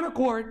in the spinal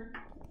cord,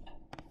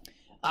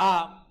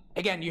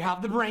 again, you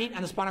have the brain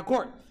and the spinal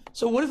cord.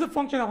 So what is the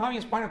function of having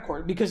a spinal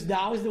cord? Because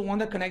that is the one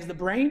that connects the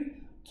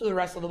brain to the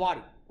rest of the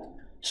body.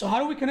 So how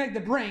do we connect the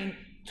brain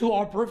to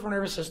our peripheral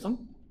nervous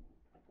system?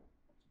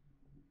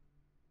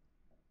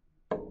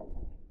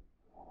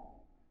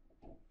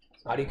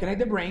 How do you connect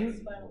the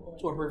brain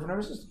to our peripheral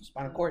nervous system?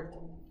 Spinal cord.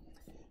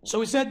 So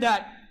we said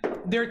that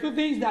there are two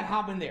things that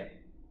happen there.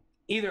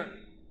 Either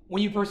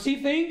when you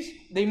perceive things,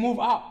 they move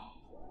up.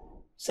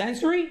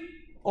 Sensory,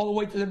 all the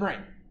way to the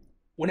brain.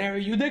 Whenever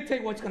you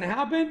dictate what's going to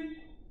happen,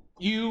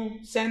 you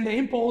send the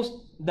impulse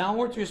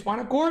downward to your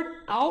spinal cord,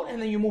 out,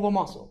 and then you move a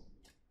muscle.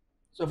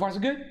 So far so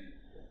good?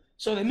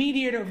 So the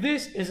mediator of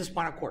this is the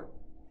spinal cord.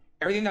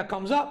 Everything that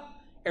comes up,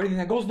 everything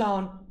that goes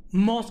down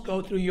must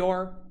go through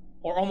your,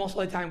 or almost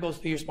all the time goes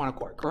through your spinal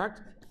cord,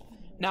 correct?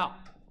 Now,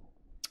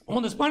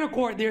 on the spinal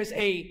cord, there's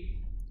a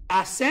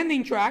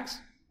ascending tracts.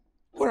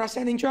 What are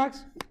ascending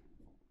tracts?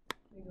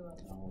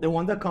 The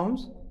one that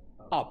comes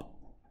up.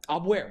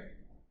 Up where?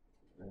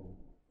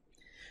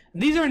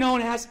 These are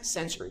known as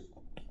sensory.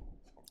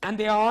 And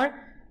they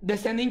are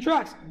descending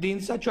tracts.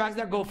 These are tracts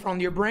that go from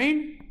your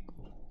brain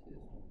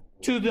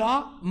to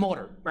the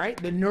motor, right?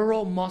 The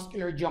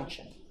neuromuscular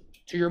junction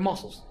to your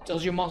muscles.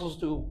 Tells your muscles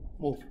to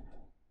move.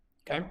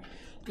 Okay?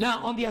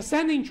 Now, on the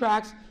ascending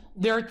tracts,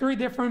 there are three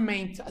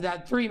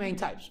main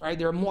types, right?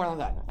 There are more than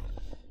that.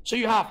 So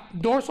you have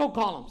dorsal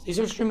columns. These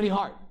are extremely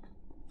hard.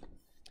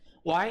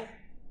 Why?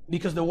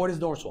 Because the word is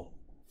dorsal.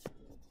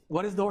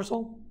 What is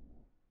dorsal?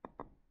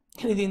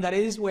 Anything that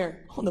is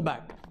where? On the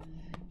back.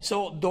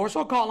 So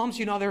dorsal columns,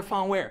 you know they're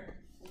found where?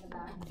 In the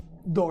back.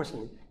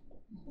 Dorsally.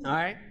 All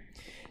right?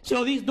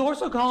 So these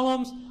dorsal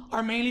columns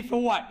are mainly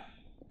for what?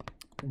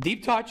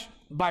 Deep touch,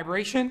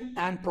 vibration,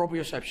 and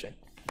proprioception.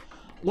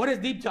 What is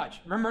deep touch?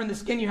 Remember in the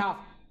skin you have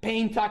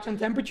pain, touch, and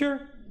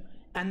temperature?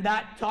 And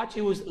that touch,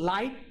 it was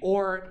light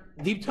or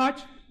deep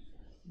touch.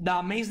 The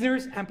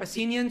Meissners and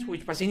Pacinians,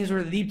 which Pacinians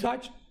were the deep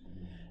touch.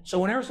 So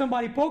whenever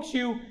somebody pokes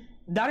you,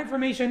 that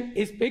information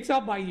is picked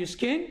up by your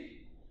skin,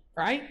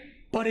 right?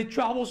 But it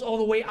travels all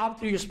the way up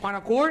through your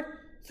spinal cord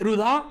through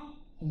the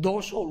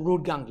dorsal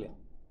root ganglia.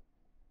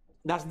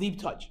 That's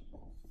deep touch.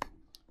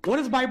 What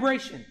is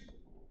vibration?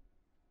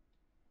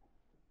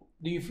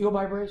 Do you feel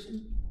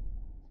vibration?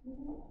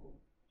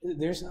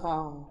 There's a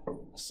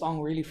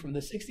song really from the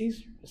 60s,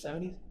 the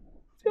 70s.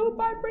 Feel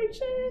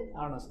vibration.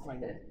 I don't know, something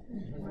like that.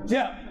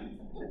 Yeah.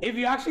 If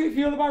you actually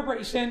feel the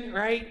vibration,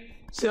 right?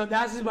 So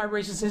that's the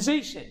vibration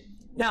sensation.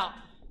 Now,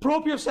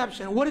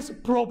 proprioception. What is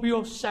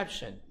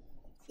proprioception?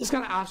 It's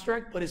kind of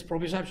abstract, but it's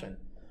proprioception.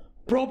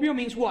 Proprio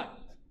means what?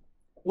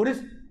 What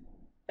is,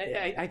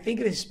 I think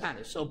it is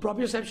Spanish. So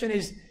proprioception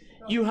is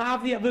you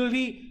have the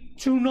ability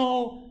to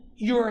know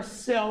your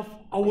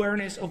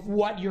self-awareness of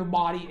what your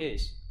body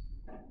is.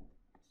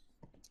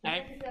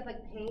 Right? Does it have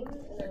like pain?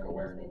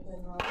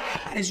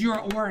 That is your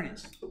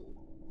awareness.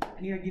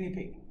 I need a guinea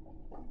pig.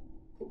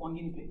 One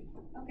guinea pig.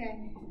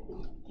 Okay.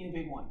 Guinea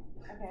pig one.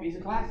 Okay. Face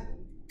the class.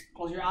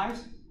 Close your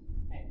eyes.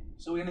 Okay.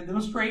 So we're going to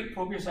demonstrate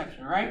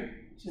proprioception, right?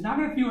 She's not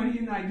going to feel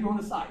anything that I do on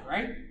the side,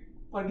 right?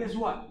 But guess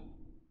what?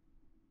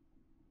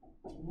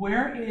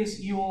 Where is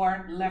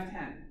your left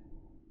hand?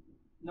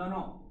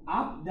 No.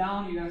 Up,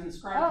 down, you guys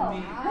describe to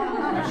me.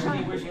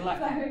 Especially where's your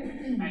left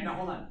hand. Right, no,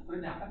 hold on. Put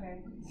it down. Okay.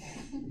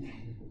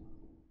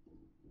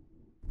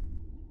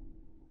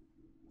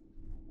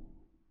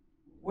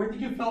 Where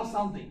did you feel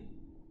something?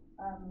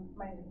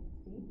 My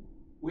feet.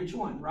 Which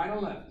one? Right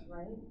or left?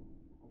 Right.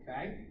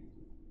 Okay.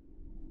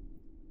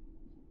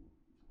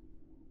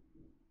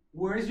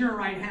 Where is your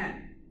right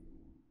hand?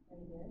 Right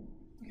here.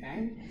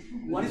 Okay.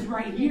 What is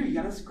right here? You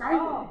gotta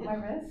describe it. My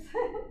wrist.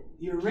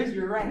 Your wrist,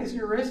 your right is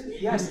your wrist?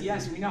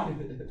 Yes, we know.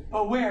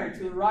 But where?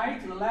 To the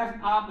right, to the left,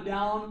 up,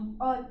 down?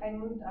 Oh, I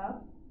moved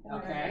up.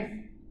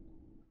 Okay.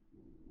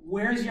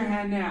 Where's your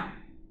hand now?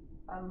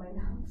 On my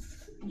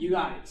nose. You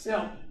got it.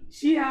 So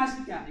she has,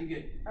 yeah, you're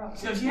good. Oh.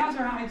 So she has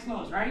her hands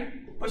closed,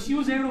 right? But she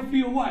was able to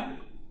feel what?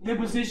 The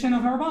position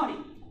of her body.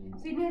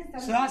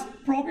 So that's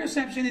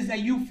proprioception, is that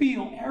you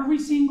feel every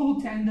single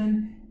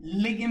tendon,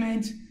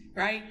 ligament,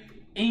 right?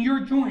 In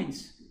your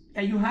joints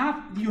that you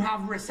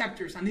have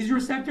receptors. And these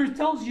receptors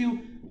tells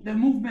you the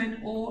movement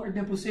or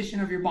the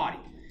position of your body.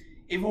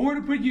 If I were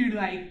to put you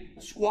like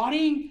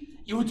squatting,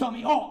 you would tell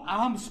me, oh,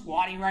 I'm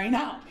squatting right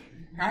now,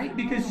 right?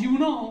 Because you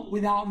know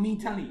without me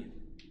telling you.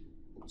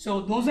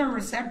 So those are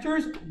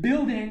receptors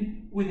built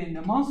in within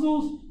the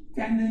muscles,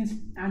 tendons,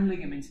 and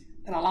ligaments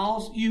that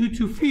allows you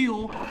to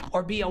feel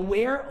or be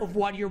aware of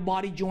what your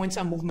body joints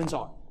and movements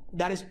are.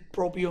 That is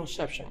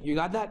proprioception. You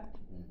got that?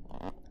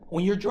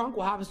 When you're drunk,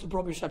 what happens to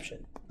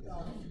proprioception?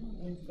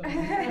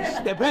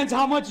 Depends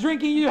how much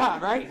drinking you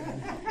have, right?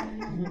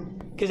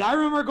 Because I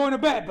remember going to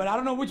bed, but I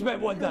don't know which bed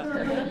was that.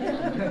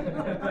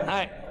 All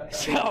right.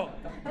 So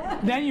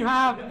then you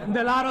have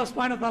the lateral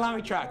spinal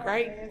thalamic tract,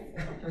 right?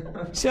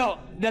 So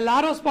the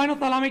lateral spinal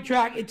thalamic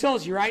tract, it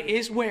tells you, right,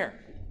 is where?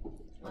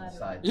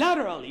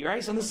 Laterally, right?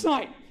 It's on the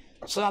side.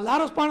 So the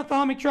lateral spinal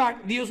thalamic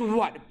tract deals with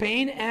what?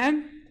 Pain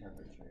and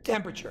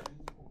temperature.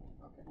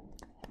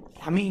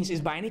 That means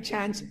is by any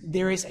chance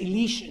there is a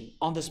lesion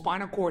on the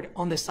spinal cord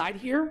on the side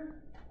here,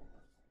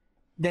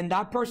 then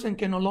that person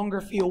can no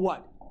longer feel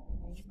what?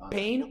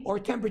 Pain or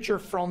temperature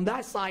from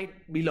that side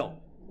below.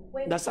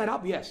 Wait, That side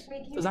up, yes.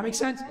 wait, can Does you that make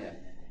sense? repeat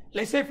that?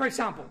 Let's say, for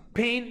example,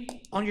 pain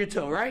on your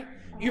toe, right?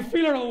 You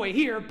feel it all the way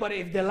here, but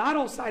if the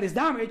lateral side is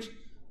damaged,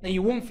 then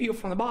you won't feel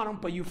from the bottom,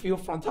 but you feel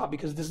from top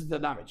because this is the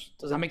damage.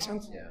 Does that make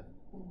sense? Yeah.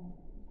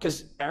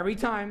 Because every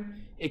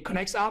time it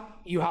connects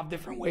up, you have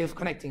different ways of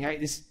connecting, right?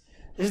 This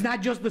is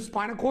not just the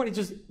spinal cord, it's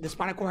just the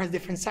spinal cord has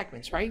different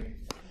segments, right?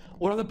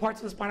 What are the parts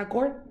of the spinal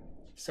cord?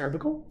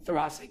 Cervical,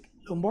 thoracic,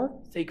 lumbar,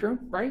 sacrum,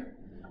 right?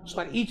 So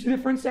at each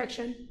different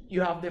section,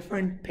 you have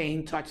different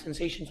pain, touch,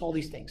 sensations, all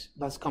these things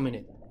that's coming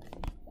in.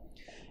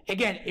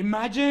 Again,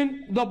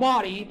 imagine the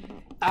body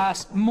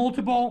as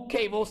multiple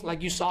cables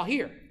like you saw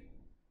here.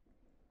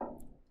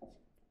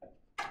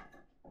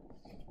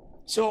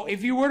 So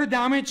if you were to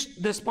damage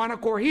the spinal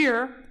cord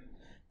here,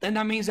 then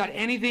that means that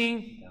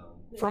anything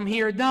from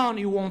here down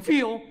you won't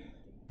feel,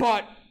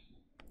 but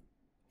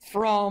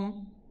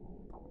from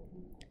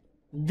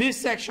this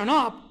section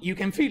up, you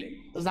can feel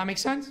it. Does that make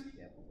sense?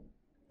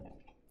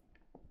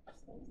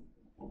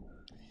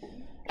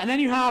 And then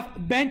you have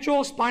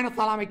ventral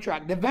spinothalamic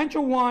tract. The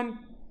ventral one,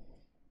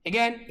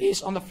 again,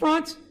 is on the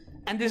front,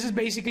 and this is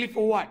basically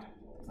for what?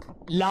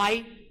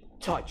 Light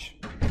touch.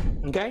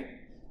 Okay?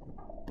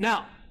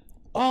 Now,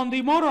 on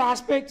the motor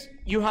aspect,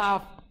 you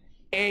have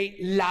a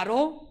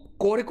lateral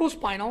cortical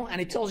spinal,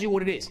 and it tells you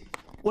what it is.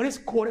 What is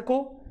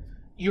cortical?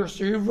 Your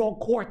cerebral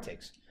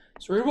cortex.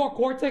 Cerebral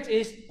cortex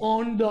is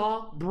on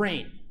the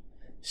brain.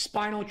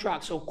 Spinal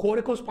tract. So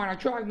cortical spinal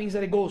tract means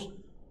that it goes,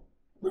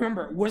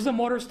 remember, where's the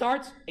motor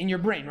starts? In your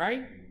brain,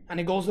 right? And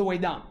it goes the way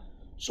down.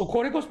 So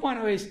cortical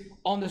spinal is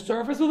on the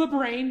surface of the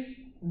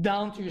brain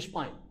down to your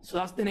spine. So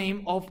that's the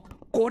name of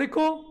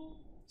cortical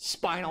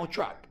spinal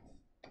tract.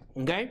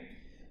 Okay?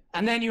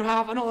 And then you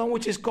have another one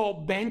which is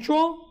called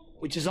ventral,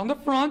 which is on the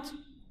front,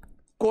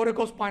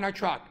 cortical spinal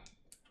tract.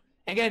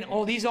 Again,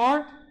 all these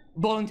are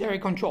voluntary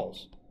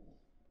controls.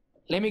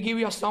 Let me give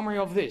you a summary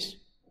of this.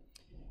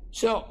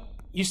 So,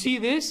 you see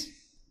this?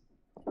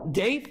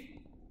 Dave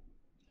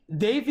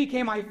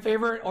became my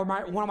favorite or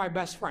one of my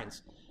best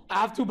friends. I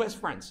have two best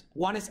friends.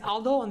 One is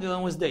Aldo and the other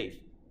one is Dave.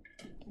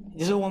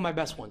 These are one of my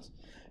best ones.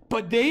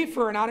 But Dave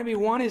for Anatomy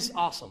 1 is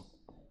awesome.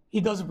 He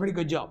does a pretty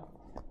good job.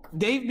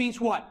 Dave means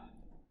what?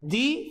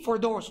 D for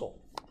dorsal.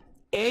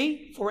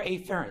 A for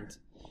afferent.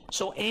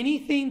 So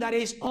anything that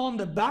is on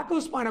the back of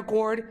the spinal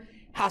cord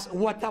has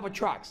what type of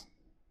tracts?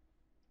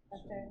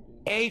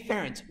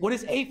 Afferent. What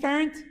is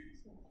afferent?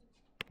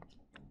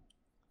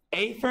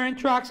 Afferent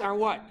tracts are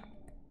what?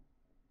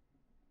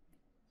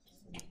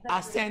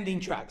 Ascending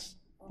tracts.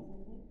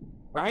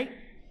 Right?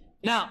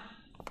 Now,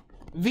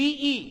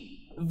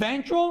 VE,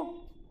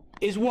 ventral,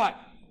 is what?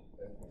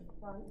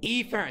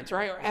 Efferent,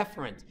 right? Or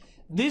efferent.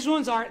 These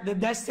ones are the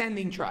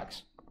descending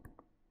tracts.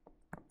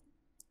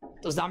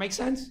 Does that make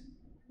sense?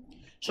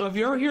 So if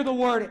you ever hear the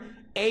word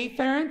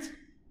afferent,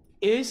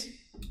 is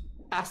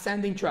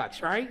ascending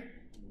tracts, right?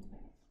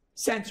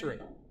 Sensory.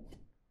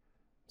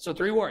 So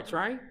 3 words,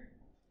 right?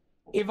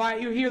 If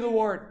you hear the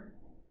word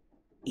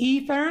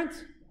efferent,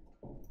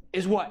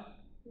 is what?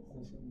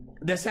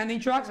 Descending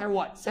tracts are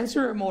what?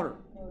 Sensory or motor?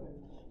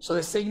 So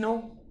the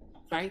signal,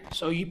 right?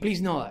 So you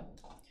please know that.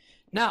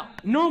 Now,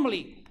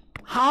 normally,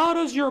 how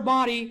does your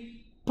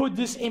body put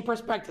this in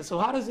perspective? So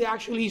how does it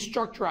actually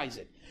structurize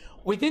it?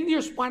 Within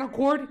your spinal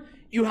cord,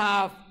 you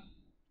have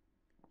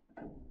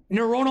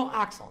neuronal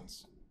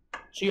axons.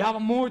 So you have a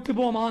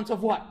multiple amounts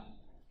of what?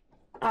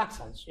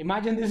 Axons.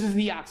 Imagine this is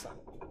the axon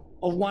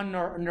of one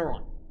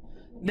neuron.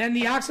 Then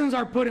the axons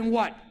are put in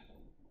what?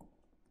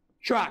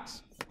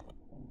 Tracts.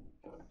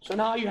 So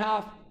now you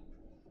have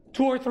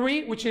 2 or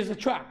 3, which is a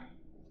tract.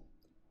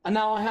 And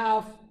now I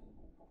have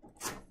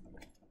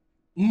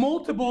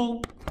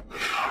multiple,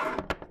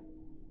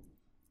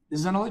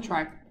 this is another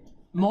tract,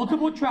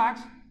 multiple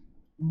tracts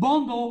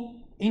bundled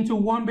into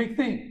one big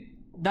thing.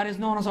 That is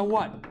known as a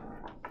what?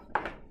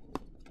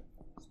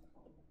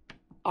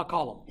 A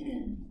column.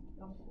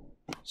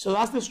 So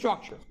that's the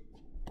structure,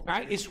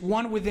 right? It's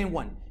one within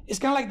one. It's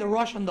kind of like the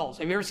Russian dolls.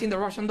 Have you ever seen the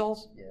Russian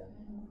dolls? Yeah.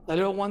 The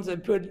little ones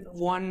that put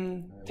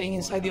one thing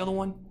inside the other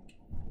one.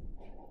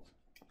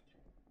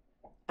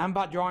 I'm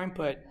about drawing,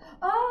 but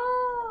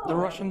the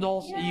Russian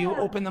dolls, you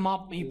open them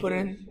up, you put it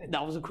in.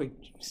 That was a quick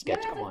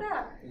sketch. Come on.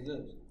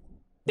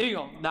 There you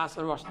go. That's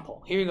a Russian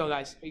doll. Here you go,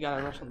 guys. We got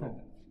a Russian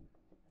doll.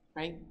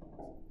 Right?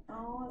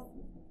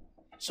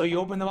 So you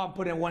open them up,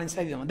 put in one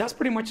inside the other one. That's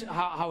pretty much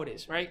how it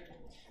is, right?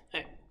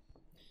 Okay.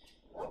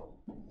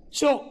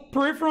 So,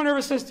 peripheral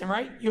nervous system,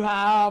 right? You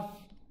have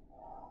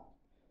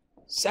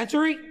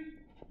sensory,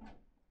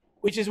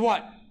 which is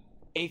what?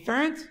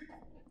 Afferent,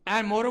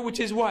 and motor,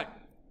 which is what?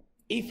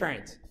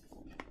 Efferent.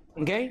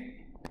 Okay?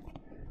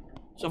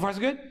 So far, so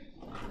good?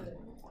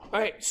 All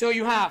right, so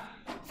you have,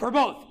 for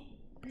both,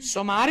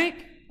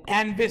 somatic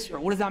and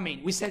visceral. What does that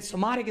mean? We said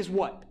somatic is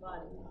what?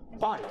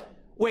 Body.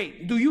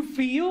 Wait, do you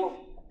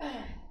feel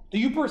Do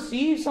you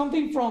perceive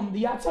something from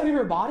the outside of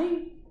your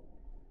body?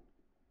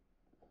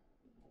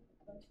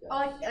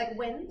 Oh, like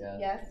wind? Yeah.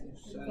 Yes.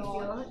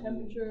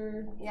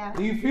 Temperature. Yeah.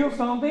 Do you feel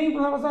something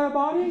from the outside of the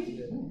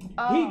body?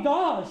 Oh. He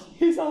does.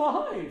 He's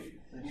alive.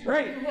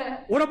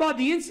 Right. What about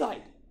the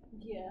inside?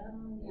 Yeah.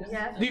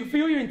 Yes. Do you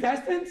feel your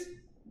intestines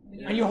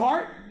and your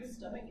heart?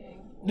 Stomaching.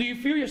 Do you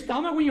feel your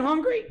stomach when you're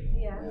hungry?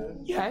 Yeah.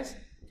 Yes.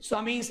 So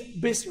that means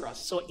viscera.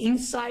 So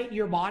inside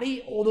your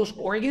body, all those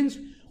organs,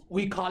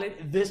 we call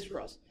it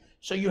viscera.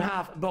 So you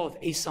have both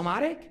a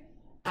somatic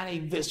and a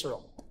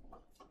visceral.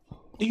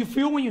 Do you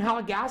feel when you have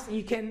a gas and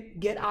you can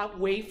get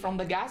away from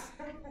the gas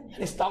and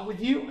it's stuck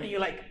with you and you're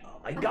like, oh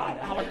my God,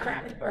 I have a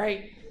cramp,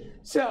 right?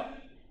 So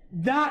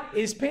that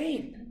is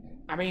pain.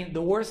 I mean,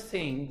 the worst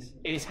thing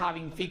is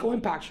having fecal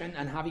impaction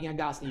and having a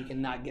gas that you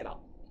cannot get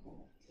out.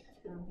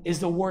 It's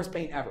the worst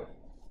pain ever,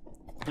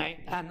 right?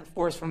 And of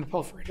course, from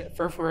the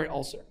perforated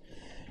ulcer.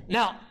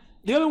 Now,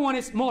 the other one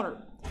is motor.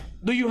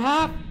 Do you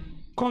have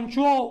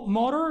control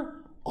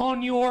motor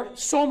on your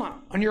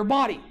soma, on your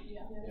body?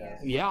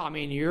 Yeah, I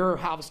mean, you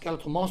have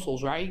skeletal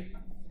muscles, right?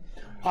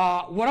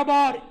 What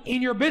about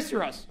in your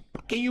viscera?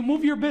 Can you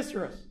move your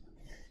viscera?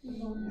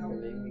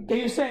 Can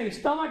you say,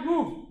 stomach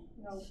move?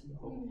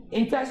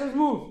 Intestines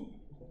move?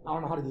 I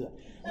don't know how to do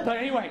that. But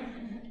anyway,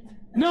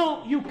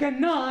 no, you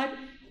cannot,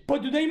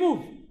 but do they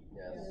move?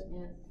 Yes.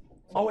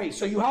 Oh wait,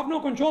 so you have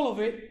no control of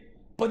it,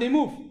 but they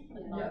move?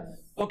 Yes.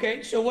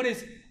 Okay, so what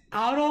is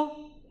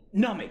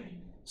autonomic?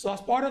 So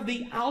as part of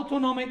the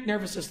autonomic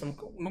nervous system,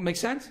 make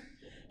sense?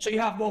 So you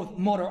have both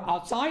motor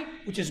outside,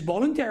 which is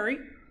voluntary,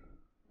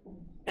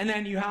 and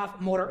then you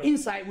have motor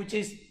inside, which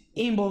is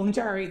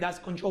involuntary, that's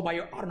controlled by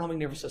your autonomic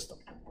nervous system.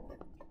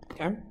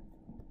 Okay?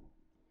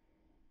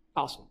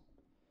 Awesome.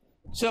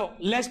 So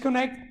let's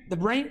connect the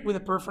brain with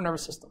the peripheral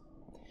nervous system.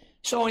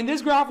 So in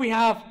this graph, we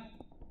have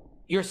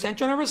your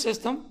central nervous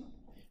system,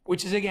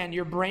 which is again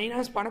your brain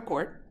and spinal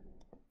cord.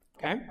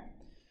 Okay?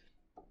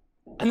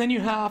 And then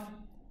you have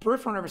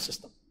peripheral nervous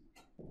system.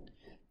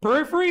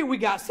 Periphery, we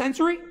got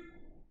sensory.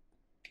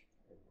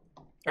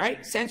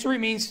 Right? Sensory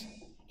means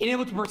being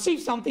able to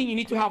perceive something, you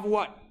need to have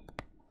what?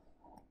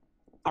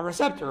 A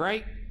receptor,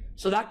 right?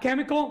 So that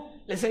chemical,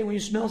 let's say when you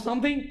smell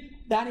something,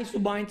 that needs to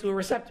bind to a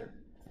receptor.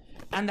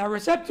 And that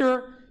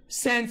receptor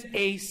sends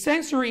a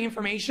sensory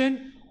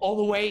information all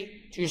the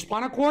way to your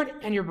spinal cord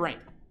and your brain.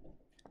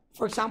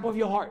 For example, of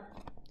your heart.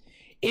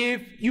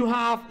 If you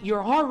have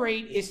your heart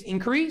rate is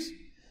increased,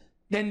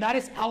 then that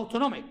is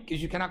autonomic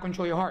because you cannot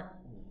control your heart.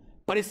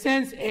 But it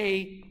sends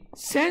a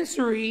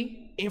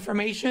sensory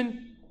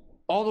information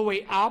all the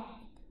way up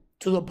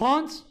to the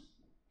pons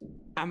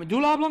and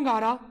medulla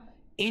oblongata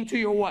into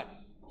your what?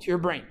 To your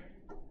brain.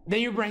 Then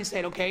your brain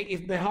said, okay,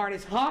 if the heart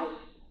is high,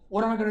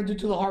 what am I going to do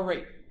to the heart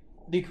rate?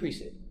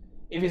 Decrease it.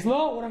 If it's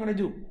low, what am I going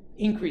to do?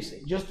 Increase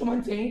it, just to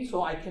maintain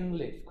so I can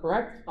live,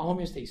 correct? A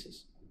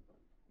homeostasis.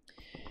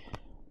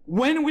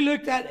 When we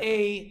looked at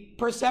a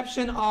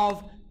perception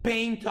of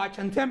pain, touch,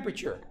 and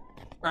temperature,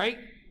 right?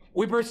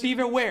 We perceive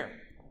it where?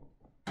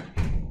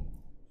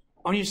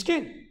 On your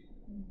skin.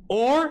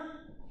 Or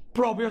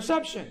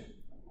proprioception,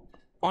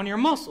 on your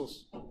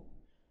muscles.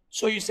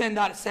 So you send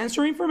that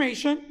sensory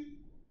information,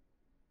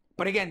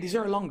 but again, these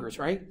are longers,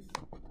 right?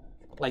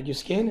 Like your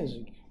skin is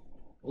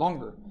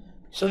longer.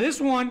 So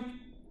this one,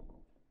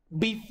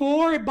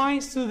 before it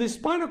binds to the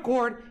spinal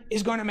cord,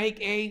 is going to make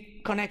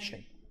a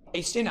connection,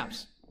 a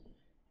synapse.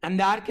 And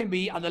that can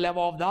be at the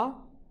level of the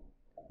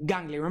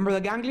ganglia. Remember the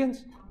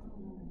ganglions?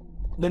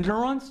 The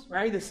neurons,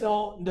 right? The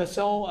cell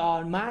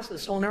mass, the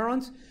cell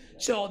neurons.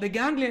 So the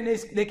ganglion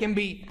they can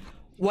be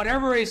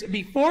whatever is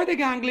before the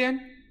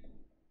ganglion,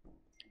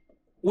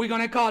 we're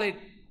going to call it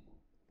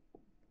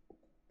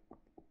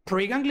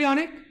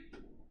preganglionic,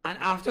 and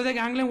after the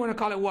ganglion, we're going to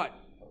call it what?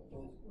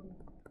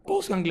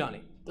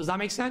 Postganglionic. Does that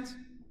make sense?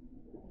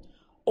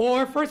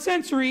 Or for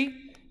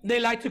sensory,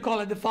 they like to call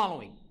it the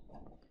following.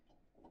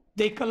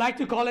 They like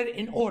to call it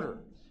in order.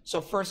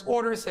 So first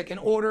order, second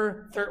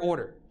order, third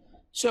order.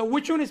 So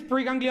which one is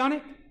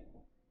preganglionic?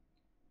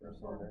 First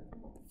order.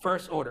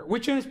 First order.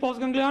 Which one is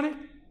postganglionic?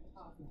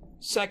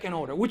 Second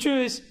order. Which one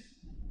is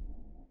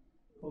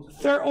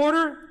third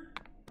order?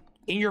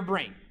 In your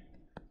brain.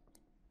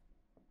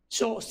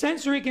 So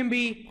sensory can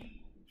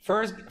be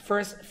first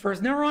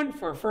neuron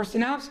for first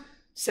synapse,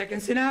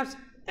 second synapse,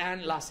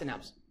 and last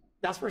synapse.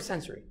 That's for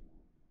sensory.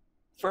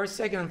 First,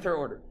 second, and third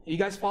order. You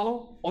guys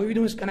follow? All you're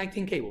doing is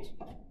connecting cables.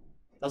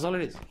 That's all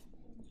it is.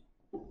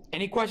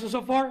 Any questions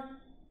so far?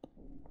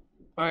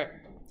 All right.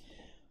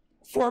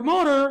 For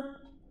motor,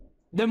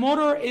 the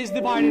motor is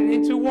divided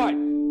into what?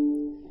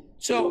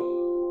 So,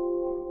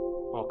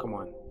 oh, come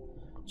on.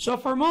 So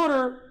for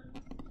motor,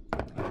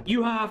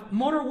 you have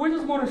motor. Where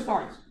does motor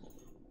start?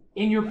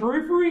 In your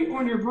periphery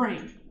or in your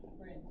brain?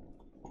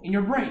 In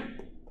your brain.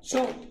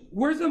 So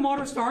where's the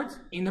motor starts?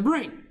 In the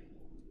brain.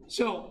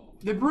 So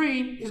the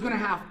brain is going to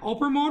have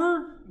upper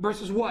motor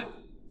versus what?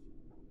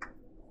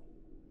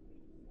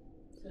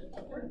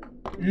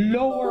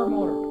 Lower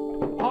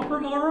motor. Upper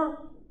motor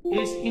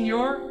is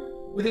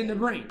within the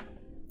brain.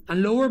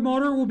 And lower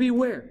motor will be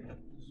where?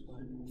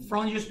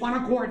 from your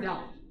spinal cord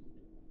down.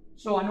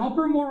 So an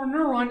upper motor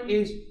neuron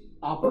is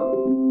upper,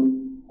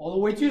 all the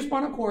way to your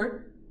spinal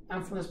cord,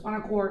 and from the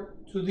spinal cord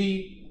to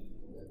the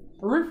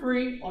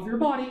periphery of your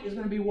body is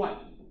going to be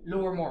what?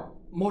 Lower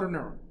motor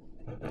neuron.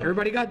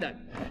 Everybody got that?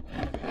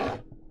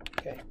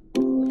 Okay.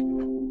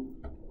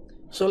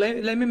 So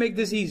let me make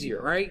this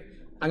easier, right?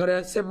 I'm going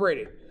to separate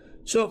it.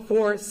 So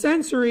for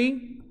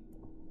sensory,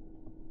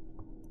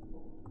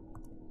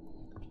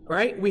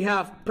 right, we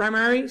have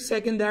primary,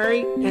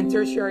 secondary, and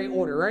tertiary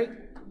order, right?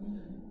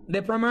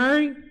 The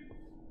primary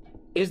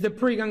is the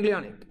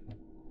preganglionic.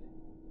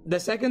 The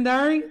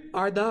secondary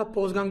are the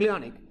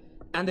postganglionic.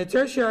 And the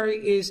tertiary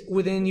is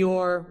within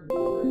your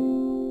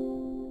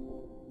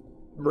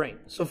brain.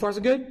 So far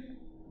so good?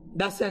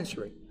 That's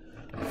sensory.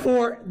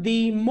 For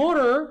the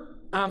motor,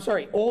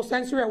 all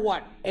sensory are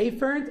what?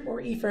 Afferent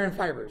or efferent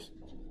fibers?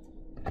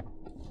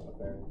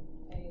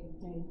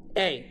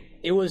 A.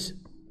 It was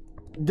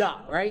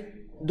da, right?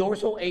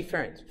 Dorsal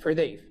afferent for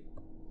Dave.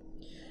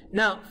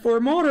 Now, for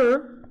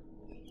motor,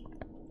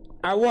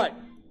 are what?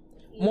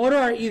 Motor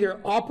are either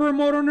upper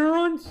motor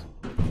neurons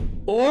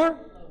or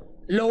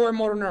lower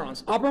motor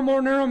neurons. Upper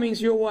motor neuron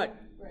means you're what?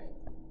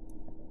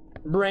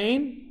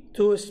 Brain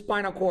to a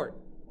spinal cord.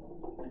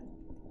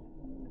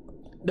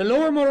 The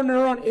lower motor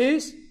neuron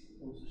is?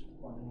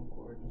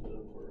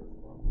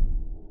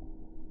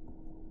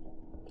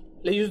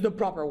 Let's use the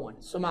proper one.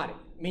 Somatic.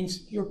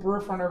 Means your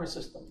peripheral nervous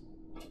system.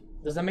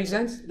 Does that make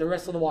sense? The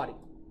rest of the body.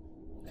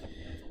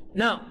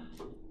 Now,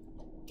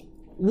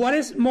 what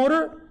is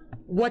motor?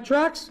 What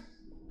tracks?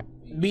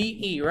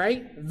 BE,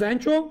 right?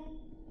 Ventral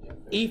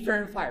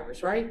efferent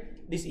fibers, right?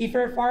 These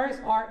efferent fibers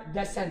are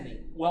descending,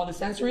 while the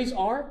sensories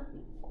are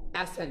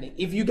ascending.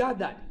 If you got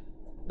that,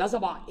 that's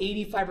about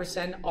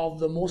 85% of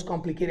the most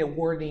complicated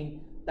wording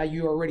that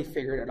you already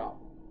figured it out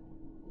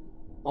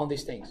on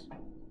these things.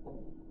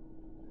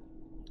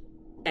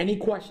 Any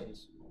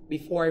questions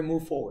before I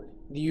move forward?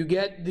 Do you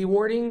get the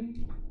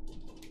wording?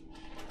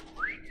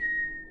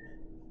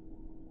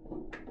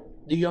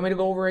 Do you want me to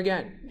go over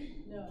again?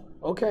 No.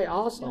 Okay,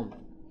 awesome.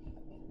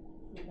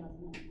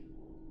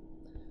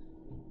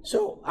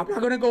 So I'm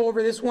not going to go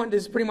over this one.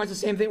 This is pretty much the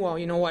same thing. Well,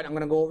 you know what? I'm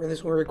going to go over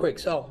this one really quick.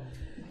 So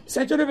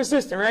central nervous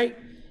system, right?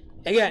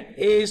 Again,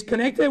 is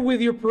connected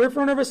with your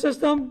peripheral nervous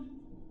system,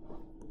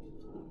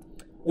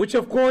 which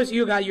of course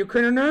you got your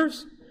cranial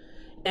nerves,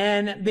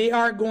 and they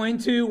are going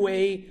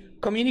to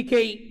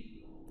communicate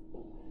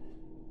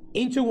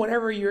into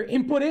whatever your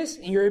input is,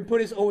 and your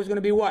input is always going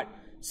to be what?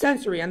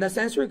 Sensory, and the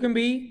sensory can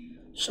be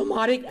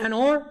somatic and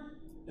or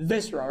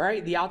visceral,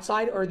 right? The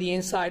outside or the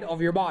inside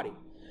of your body.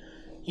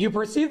 You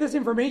perceive this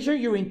information,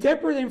 you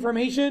interpret the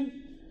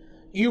information,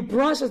 you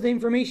process the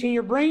information in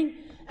your brain,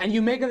 and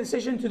you make a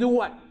decision to do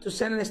what? To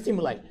send a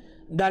stimuli.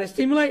 That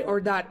stimuli or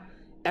that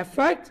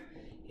effect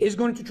is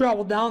going to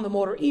travel down the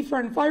motor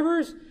efferent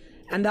fibers,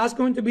 and that's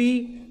going to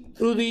be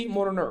through the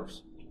motor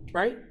nerves,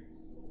 right?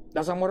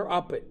 That's a motor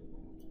output.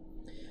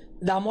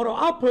 The motor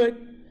output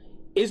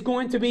is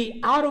going to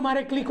be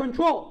automatically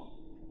controlled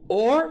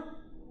or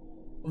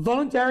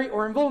voluntary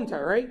or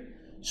involuntary, right?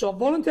 So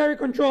voluntary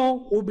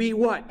control will be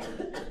what?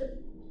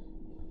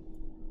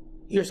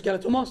 Your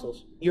skeletal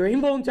muscles. Your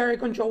involuntary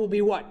control will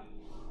be what?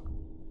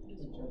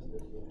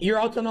 Your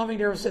autonomic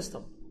nervous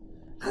system.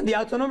 And the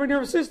autonomic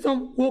nervous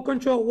system will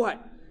control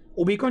what?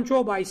 Will be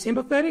controlled by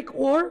sympathetic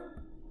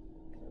or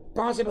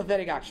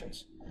parasympathetic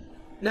actions.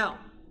 Now,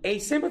 a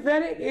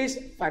sympathetic is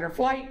fight or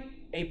flight.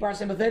 A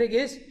parasympathetic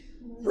is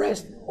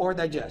rest or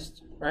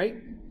digest, right?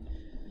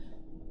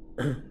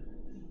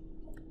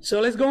 So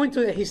let's go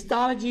into the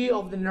histology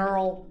of the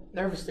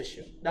nervous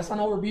tissue. That's an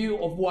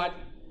overview of what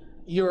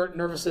your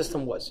nervous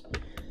system was.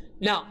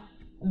 Now,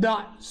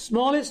 the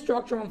smallest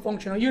structural and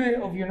functional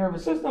unit of your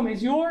nervous system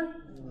is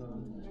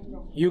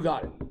you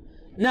got it.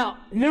 Now,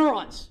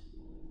 neurons.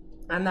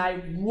 And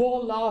I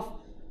would love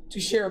to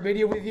share a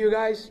video with you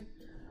guys.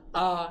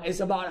 It's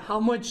about how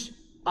much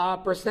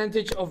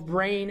percentage of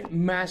brain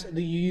mass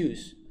do you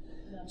use.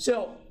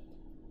 So,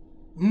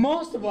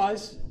 most of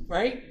us,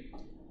 right,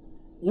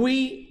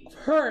 we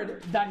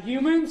heard that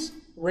humans,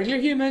 regular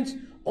humans,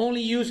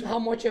 only use how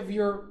much of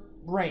your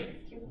brain?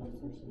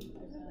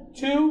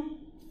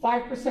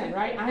 5%,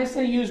 right?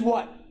 Einstein used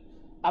what?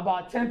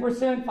 About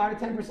 10%, 5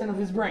 to 10% of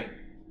his brain.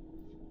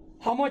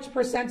 How much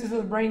percentage of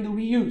the brain do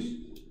we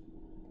use?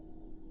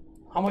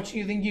 How much do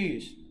you think you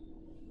use?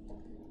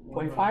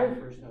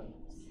 0.5?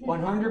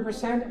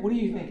 100%? What do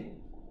you think?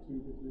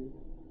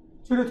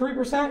 2 to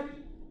 3%?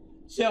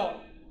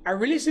 So, I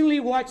recently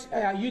watched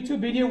a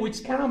YouTube video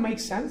which kind of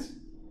makes sense.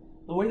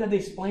 The way that they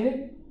explain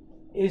it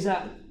is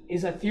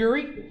a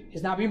theory.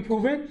 It's not being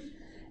proven.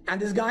 And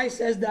this guy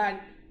says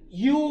that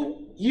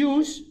you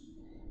use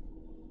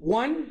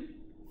 1,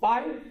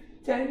 5,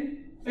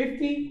 10,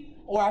 50,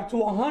 or up to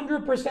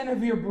 100%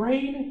 of your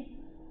brain,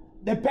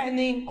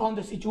 depending on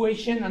the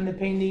situation and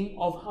depending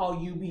of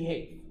how you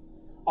behave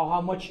or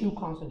how much you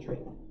concentrate.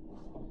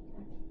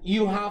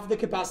 You have the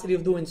capacity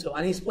of doing so,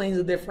 and he explains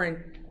the different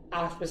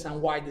aspects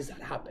and why does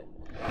that happen.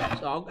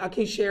 So I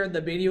can share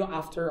the video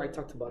after I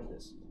talked about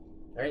this.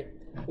 right?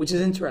 Which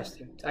is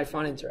interesting. I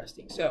find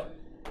interesting. So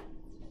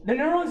the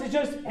neurons is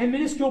just a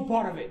minuscule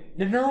part of it.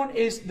 The neuron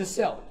is the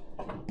cell,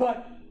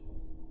 but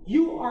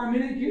you are a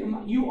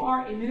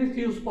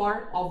minuscule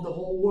part of the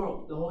whole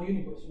world, the whole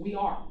universe. We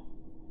are.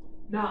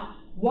 Now,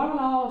 what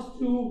allows us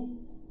to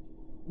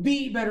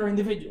be better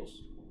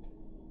individuals?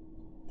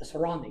 The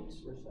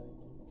surroundings.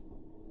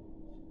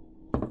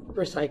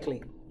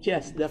 Recycling.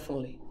 Yes,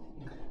 definitely.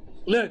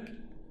 Look,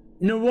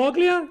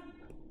 neuroglia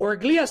or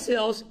glia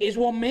cells is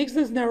what makes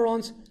these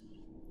neurons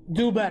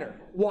do better.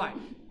 Why?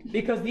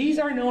 Because these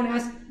are known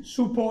as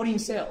supporting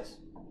cells.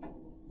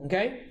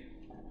 Okay?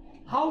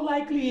 How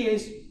likely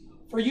is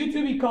for you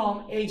to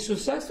become a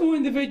successful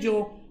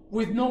individual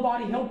with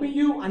nobody helping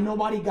you and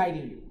nobody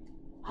guiding you?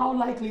 How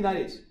likely that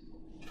is?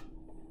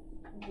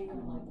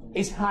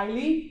 It's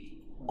highly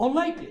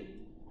unlikely.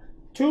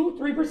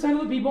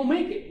 2-3% of the people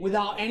make it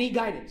without any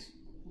guidance.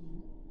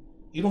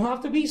 You don't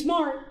have to be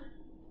smart,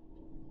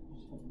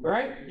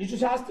 right? You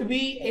just have to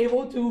be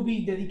able to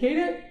be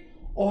dedicated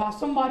or have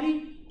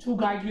somebody to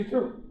guide you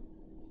through.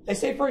 Let's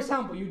say, for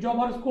example, you drop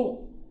out of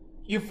school.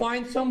 You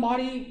find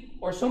somebody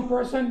or some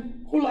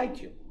person who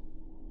liked you,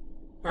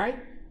 right?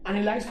 And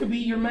he likes to be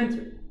your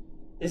mentor.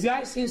 This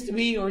guy seems to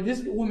be, or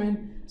this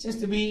woman seems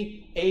to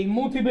be a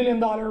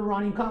multi-billion-dollar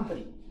running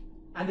company.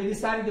 And they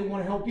decided they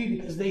want to help you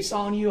because they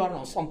saw in you, I don't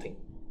know, something,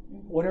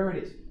 whatever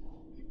it is,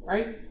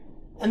 right?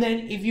 And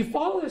then if you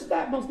follow the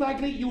step, most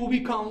likely you will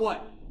become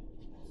what?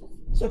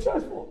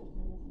 Successful.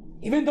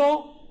 Even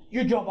though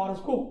you drop out of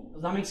school.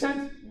 Does that make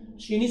sense?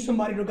 So you need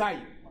somebody to guide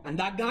you. And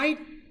that guide,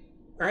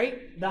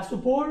 right, that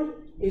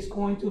support is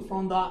going to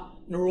from the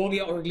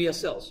neuroglia or glia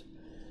cells.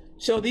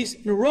 So these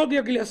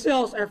neuroglia glia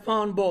cells are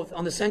found both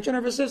on the central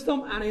nervous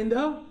system and in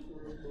the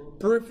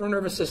peripheral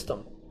nervous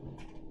system.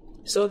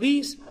 So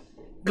these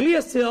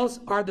glia cells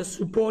are the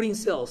supporting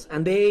cells,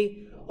 and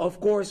they, of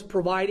course,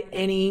 provide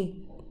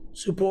any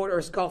support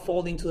or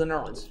scaffolding to the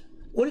neurons.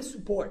 What is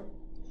support?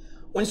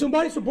 When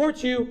somebody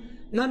supports you,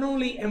 not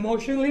only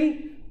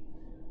emotionally,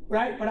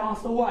 right, but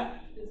also what?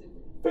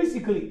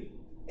 Physically.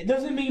 It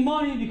doesn't mean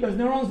money because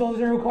neurons don't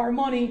require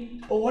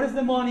money, but what is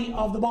the money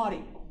of the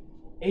body?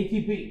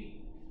 ATP,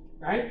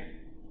 right?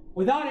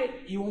 Without it,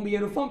 you won't be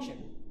able to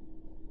function.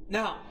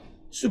 Now,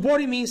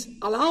 supporting means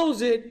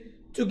allows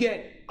it to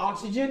get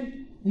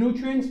oxygen,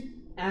 nutrients,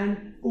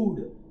 and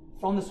food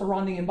from the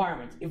surrounding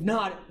environment. If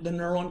not, the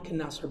neuron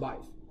cannot survive.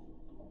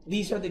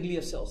 These are the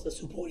glia cells, the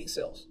supporting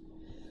cells.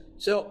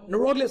 So,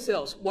 neuroglia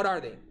cells, what are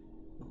they?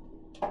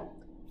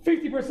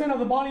 50% of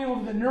the volume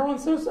of the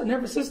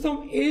nervous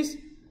system is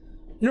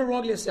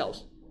neuroglia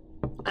cells.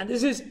 And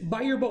this is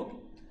by your book.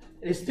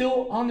 It is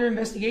still under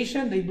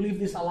investigation. They believe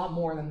there's a lot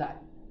more than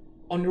that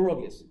on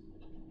neuroglias.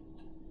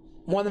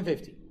 More than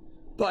 50.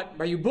 But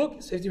by your book,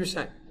 it's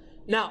 50%.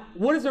 Now,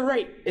 what is the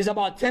rate? It's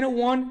about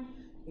 10:1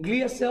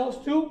 glia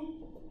cells to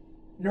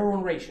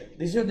neuron ratio.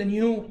 These are the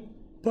new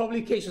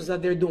publications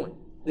that they're doing.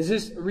 This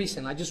is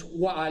recent.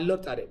 I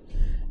looked at it.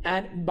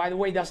 And by the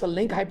way, that's a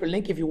link,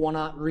 hyperlink, if you want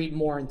to read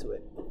more into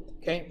it.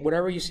 Okay?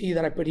 Whatever you see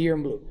that I put here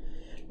in blue.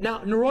 Now,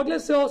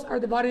 neuroglia cells are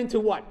divided into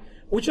what?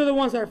 Which are the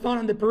ones that are found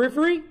on the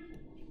periphery?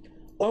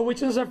 Or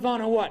which ones are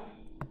found on what?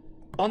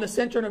 On the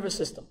central nervous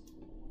system.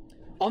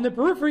 On the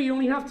periphery, you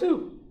only have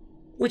two.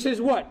 Which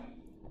is what?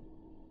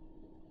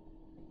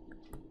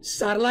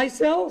 Satellite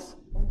cells.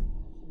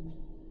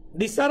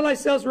 These satellite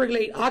cells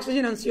regulate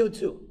oxygen and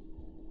CO2.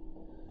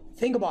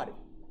 Think about it.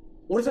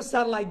 What does a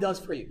satellite does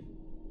for you?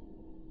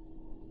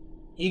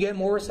 You get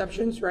more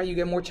receptions, right? You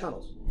get more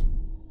channels,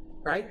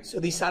 right? So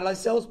these satellite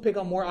cells pick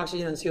up more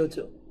oxygen and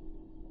CO2.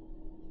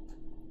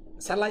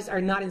 Satellites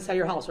are not inside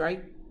your house,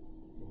 right?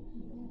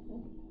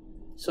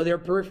 So they're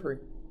periphery.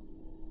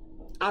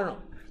 I don't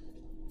know.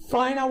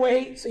 Find a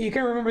way so you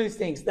can remember these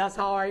things. That's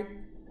how I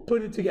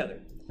put it together.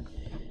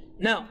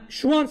 Now,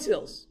 Schwann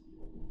cells.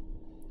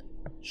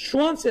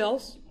 Schwann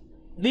cells,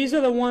 these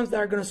are the ones that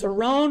are going to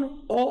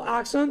surround all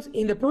axons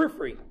in the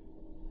periphery.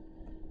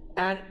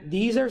 And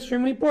these are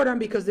extremely important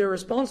because they're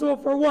responsible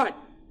for what?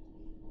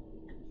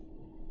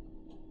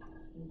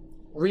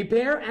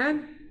 Repair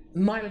and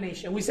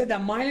myelination. We said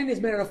that myelin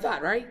is made out of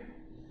fat, right?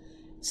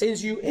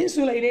 Since you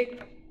insulate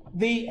it,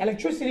 the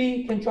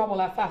electricity can travel a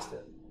lot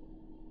faster,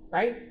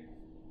 right?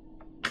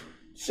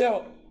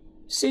 So,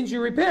 since you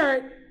repair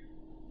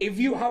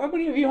it, how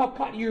many of you have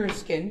cut your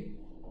skin,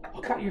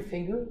 or cut your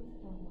finger?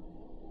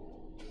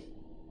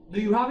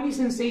 Do you have any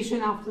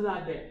sensation after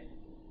that day?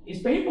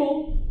 It's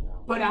painful,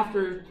 but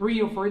after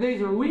 3 or 4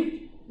 days or a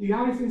week, do you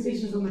have any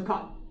sensations on the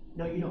cut?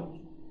 No, you don't.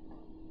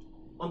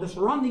 On the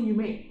surrounding, you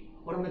may,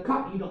 but on the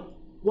cut, you don't.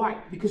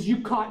 Why? Because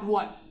you cut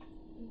what?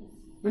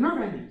 The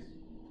nerve endings.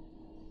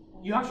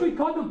 You actually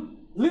cut them,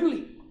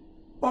 literally.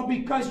 But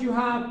because you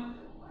have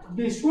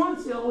the Schwann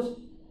cells,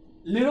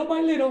 little by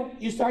little,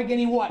 you start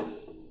getting what?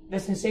 The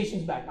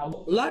sensations back.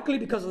 Now, luckily,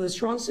 because of the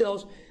Schwann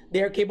cells,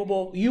 you are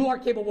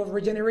capable of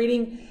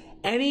regenerating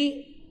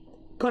any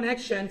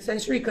connection,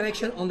 sensory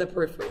connection on the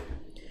periphery.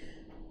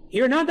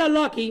 You're not that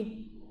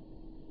lucky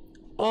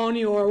on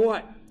your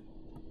what?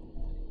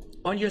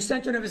 On your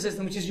central nervous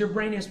system, which is your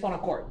brain and spinal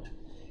cord.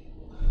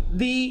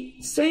 The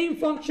same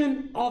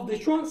function of the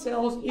Schwann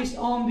cells is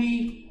on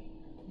the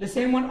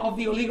same one of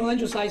the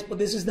oligodendrocytes, but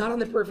this is not on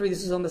the periphery,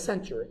 this is on the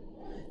central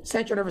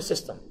nervous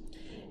system.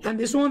 And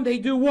this one, they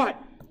do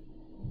what?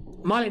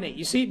 Myelinate.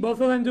 You see,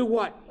 both of them do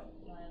what?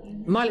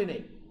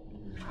 Myelinate.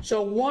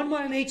 So one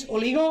myelinates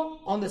oligo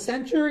on the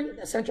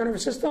central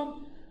nervous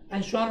system,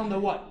 and Schwann on the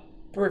what?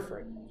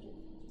 Periphery.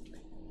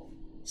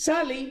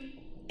 Sadly,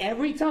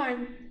 every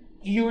time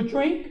you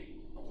drink,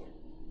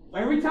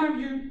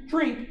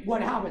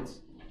 what happens?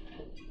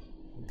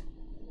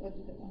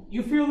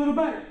 You feel a little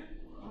better,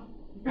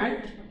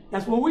 right?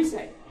 That's what we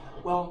say.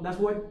 Well, that's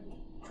what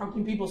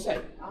drunken people say.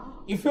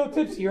 You feel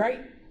tipsy,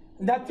 right?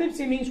 And that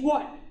tipsy means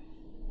what?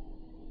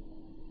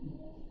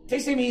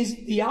 Tipsy means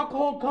the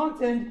alcohol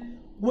content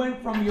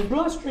went from your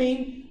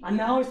bloodstream and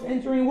now it's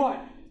entering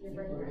what?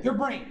 Your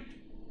brain.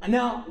 And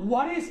now,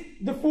 what is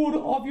the food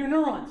of your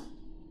neurons?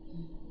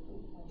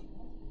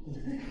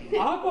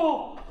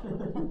 Alcohol.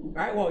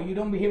 Right? Well, you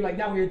don't behave like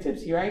that when you're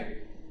tipsy, right?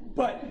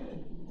 But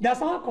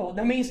that's alcohol.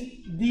 That means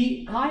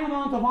the high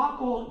amount of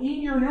alcohol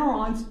in your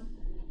neurons,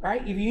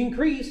 right? If you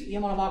increase the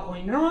amount of alcohol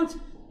in your neurons,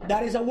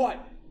 that is a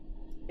what?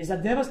 It's a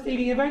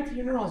devastating event in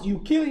your neurons. You're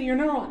killing your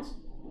neurons,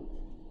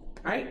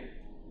 right?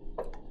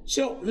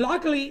 So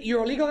luckily,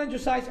 your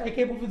oligodendrocytes are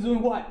capable of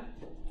doing what?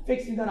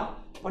 Fixing that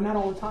up, but not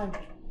all the time.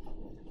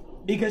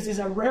 Because it's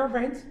a rare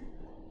event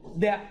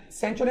that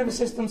central nervous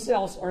system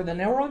cells, or the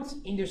neurons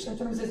in your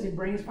central nervous system,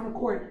 brain and spinal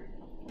cord,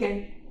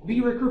 can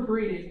be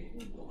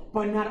recuperated,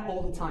 but not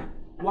all the time.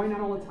 Why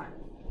not all the time?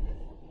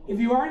 If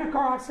you are in a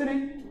car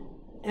accident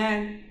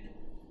and,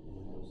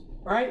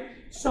 right,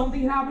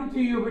 something happened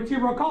to your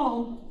vertebral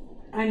column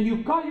and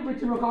you cut your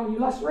vertebral column, you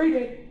lacerate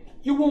it,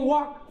 you won't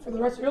walk for the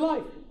rest of your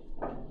life.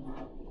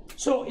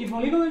 So if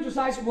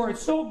oligodendrocytes were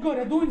so good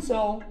at doing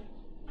so,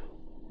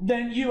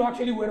 then you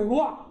actually would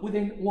walk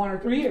within 1 or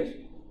 3 years.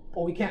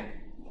 But we can't.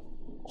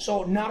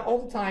 So not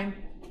all the time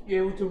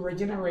you're able to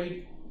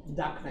regenerate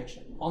that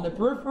connection. On the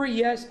periphery,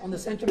 yes. On the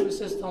central nervous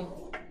system,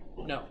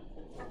 no.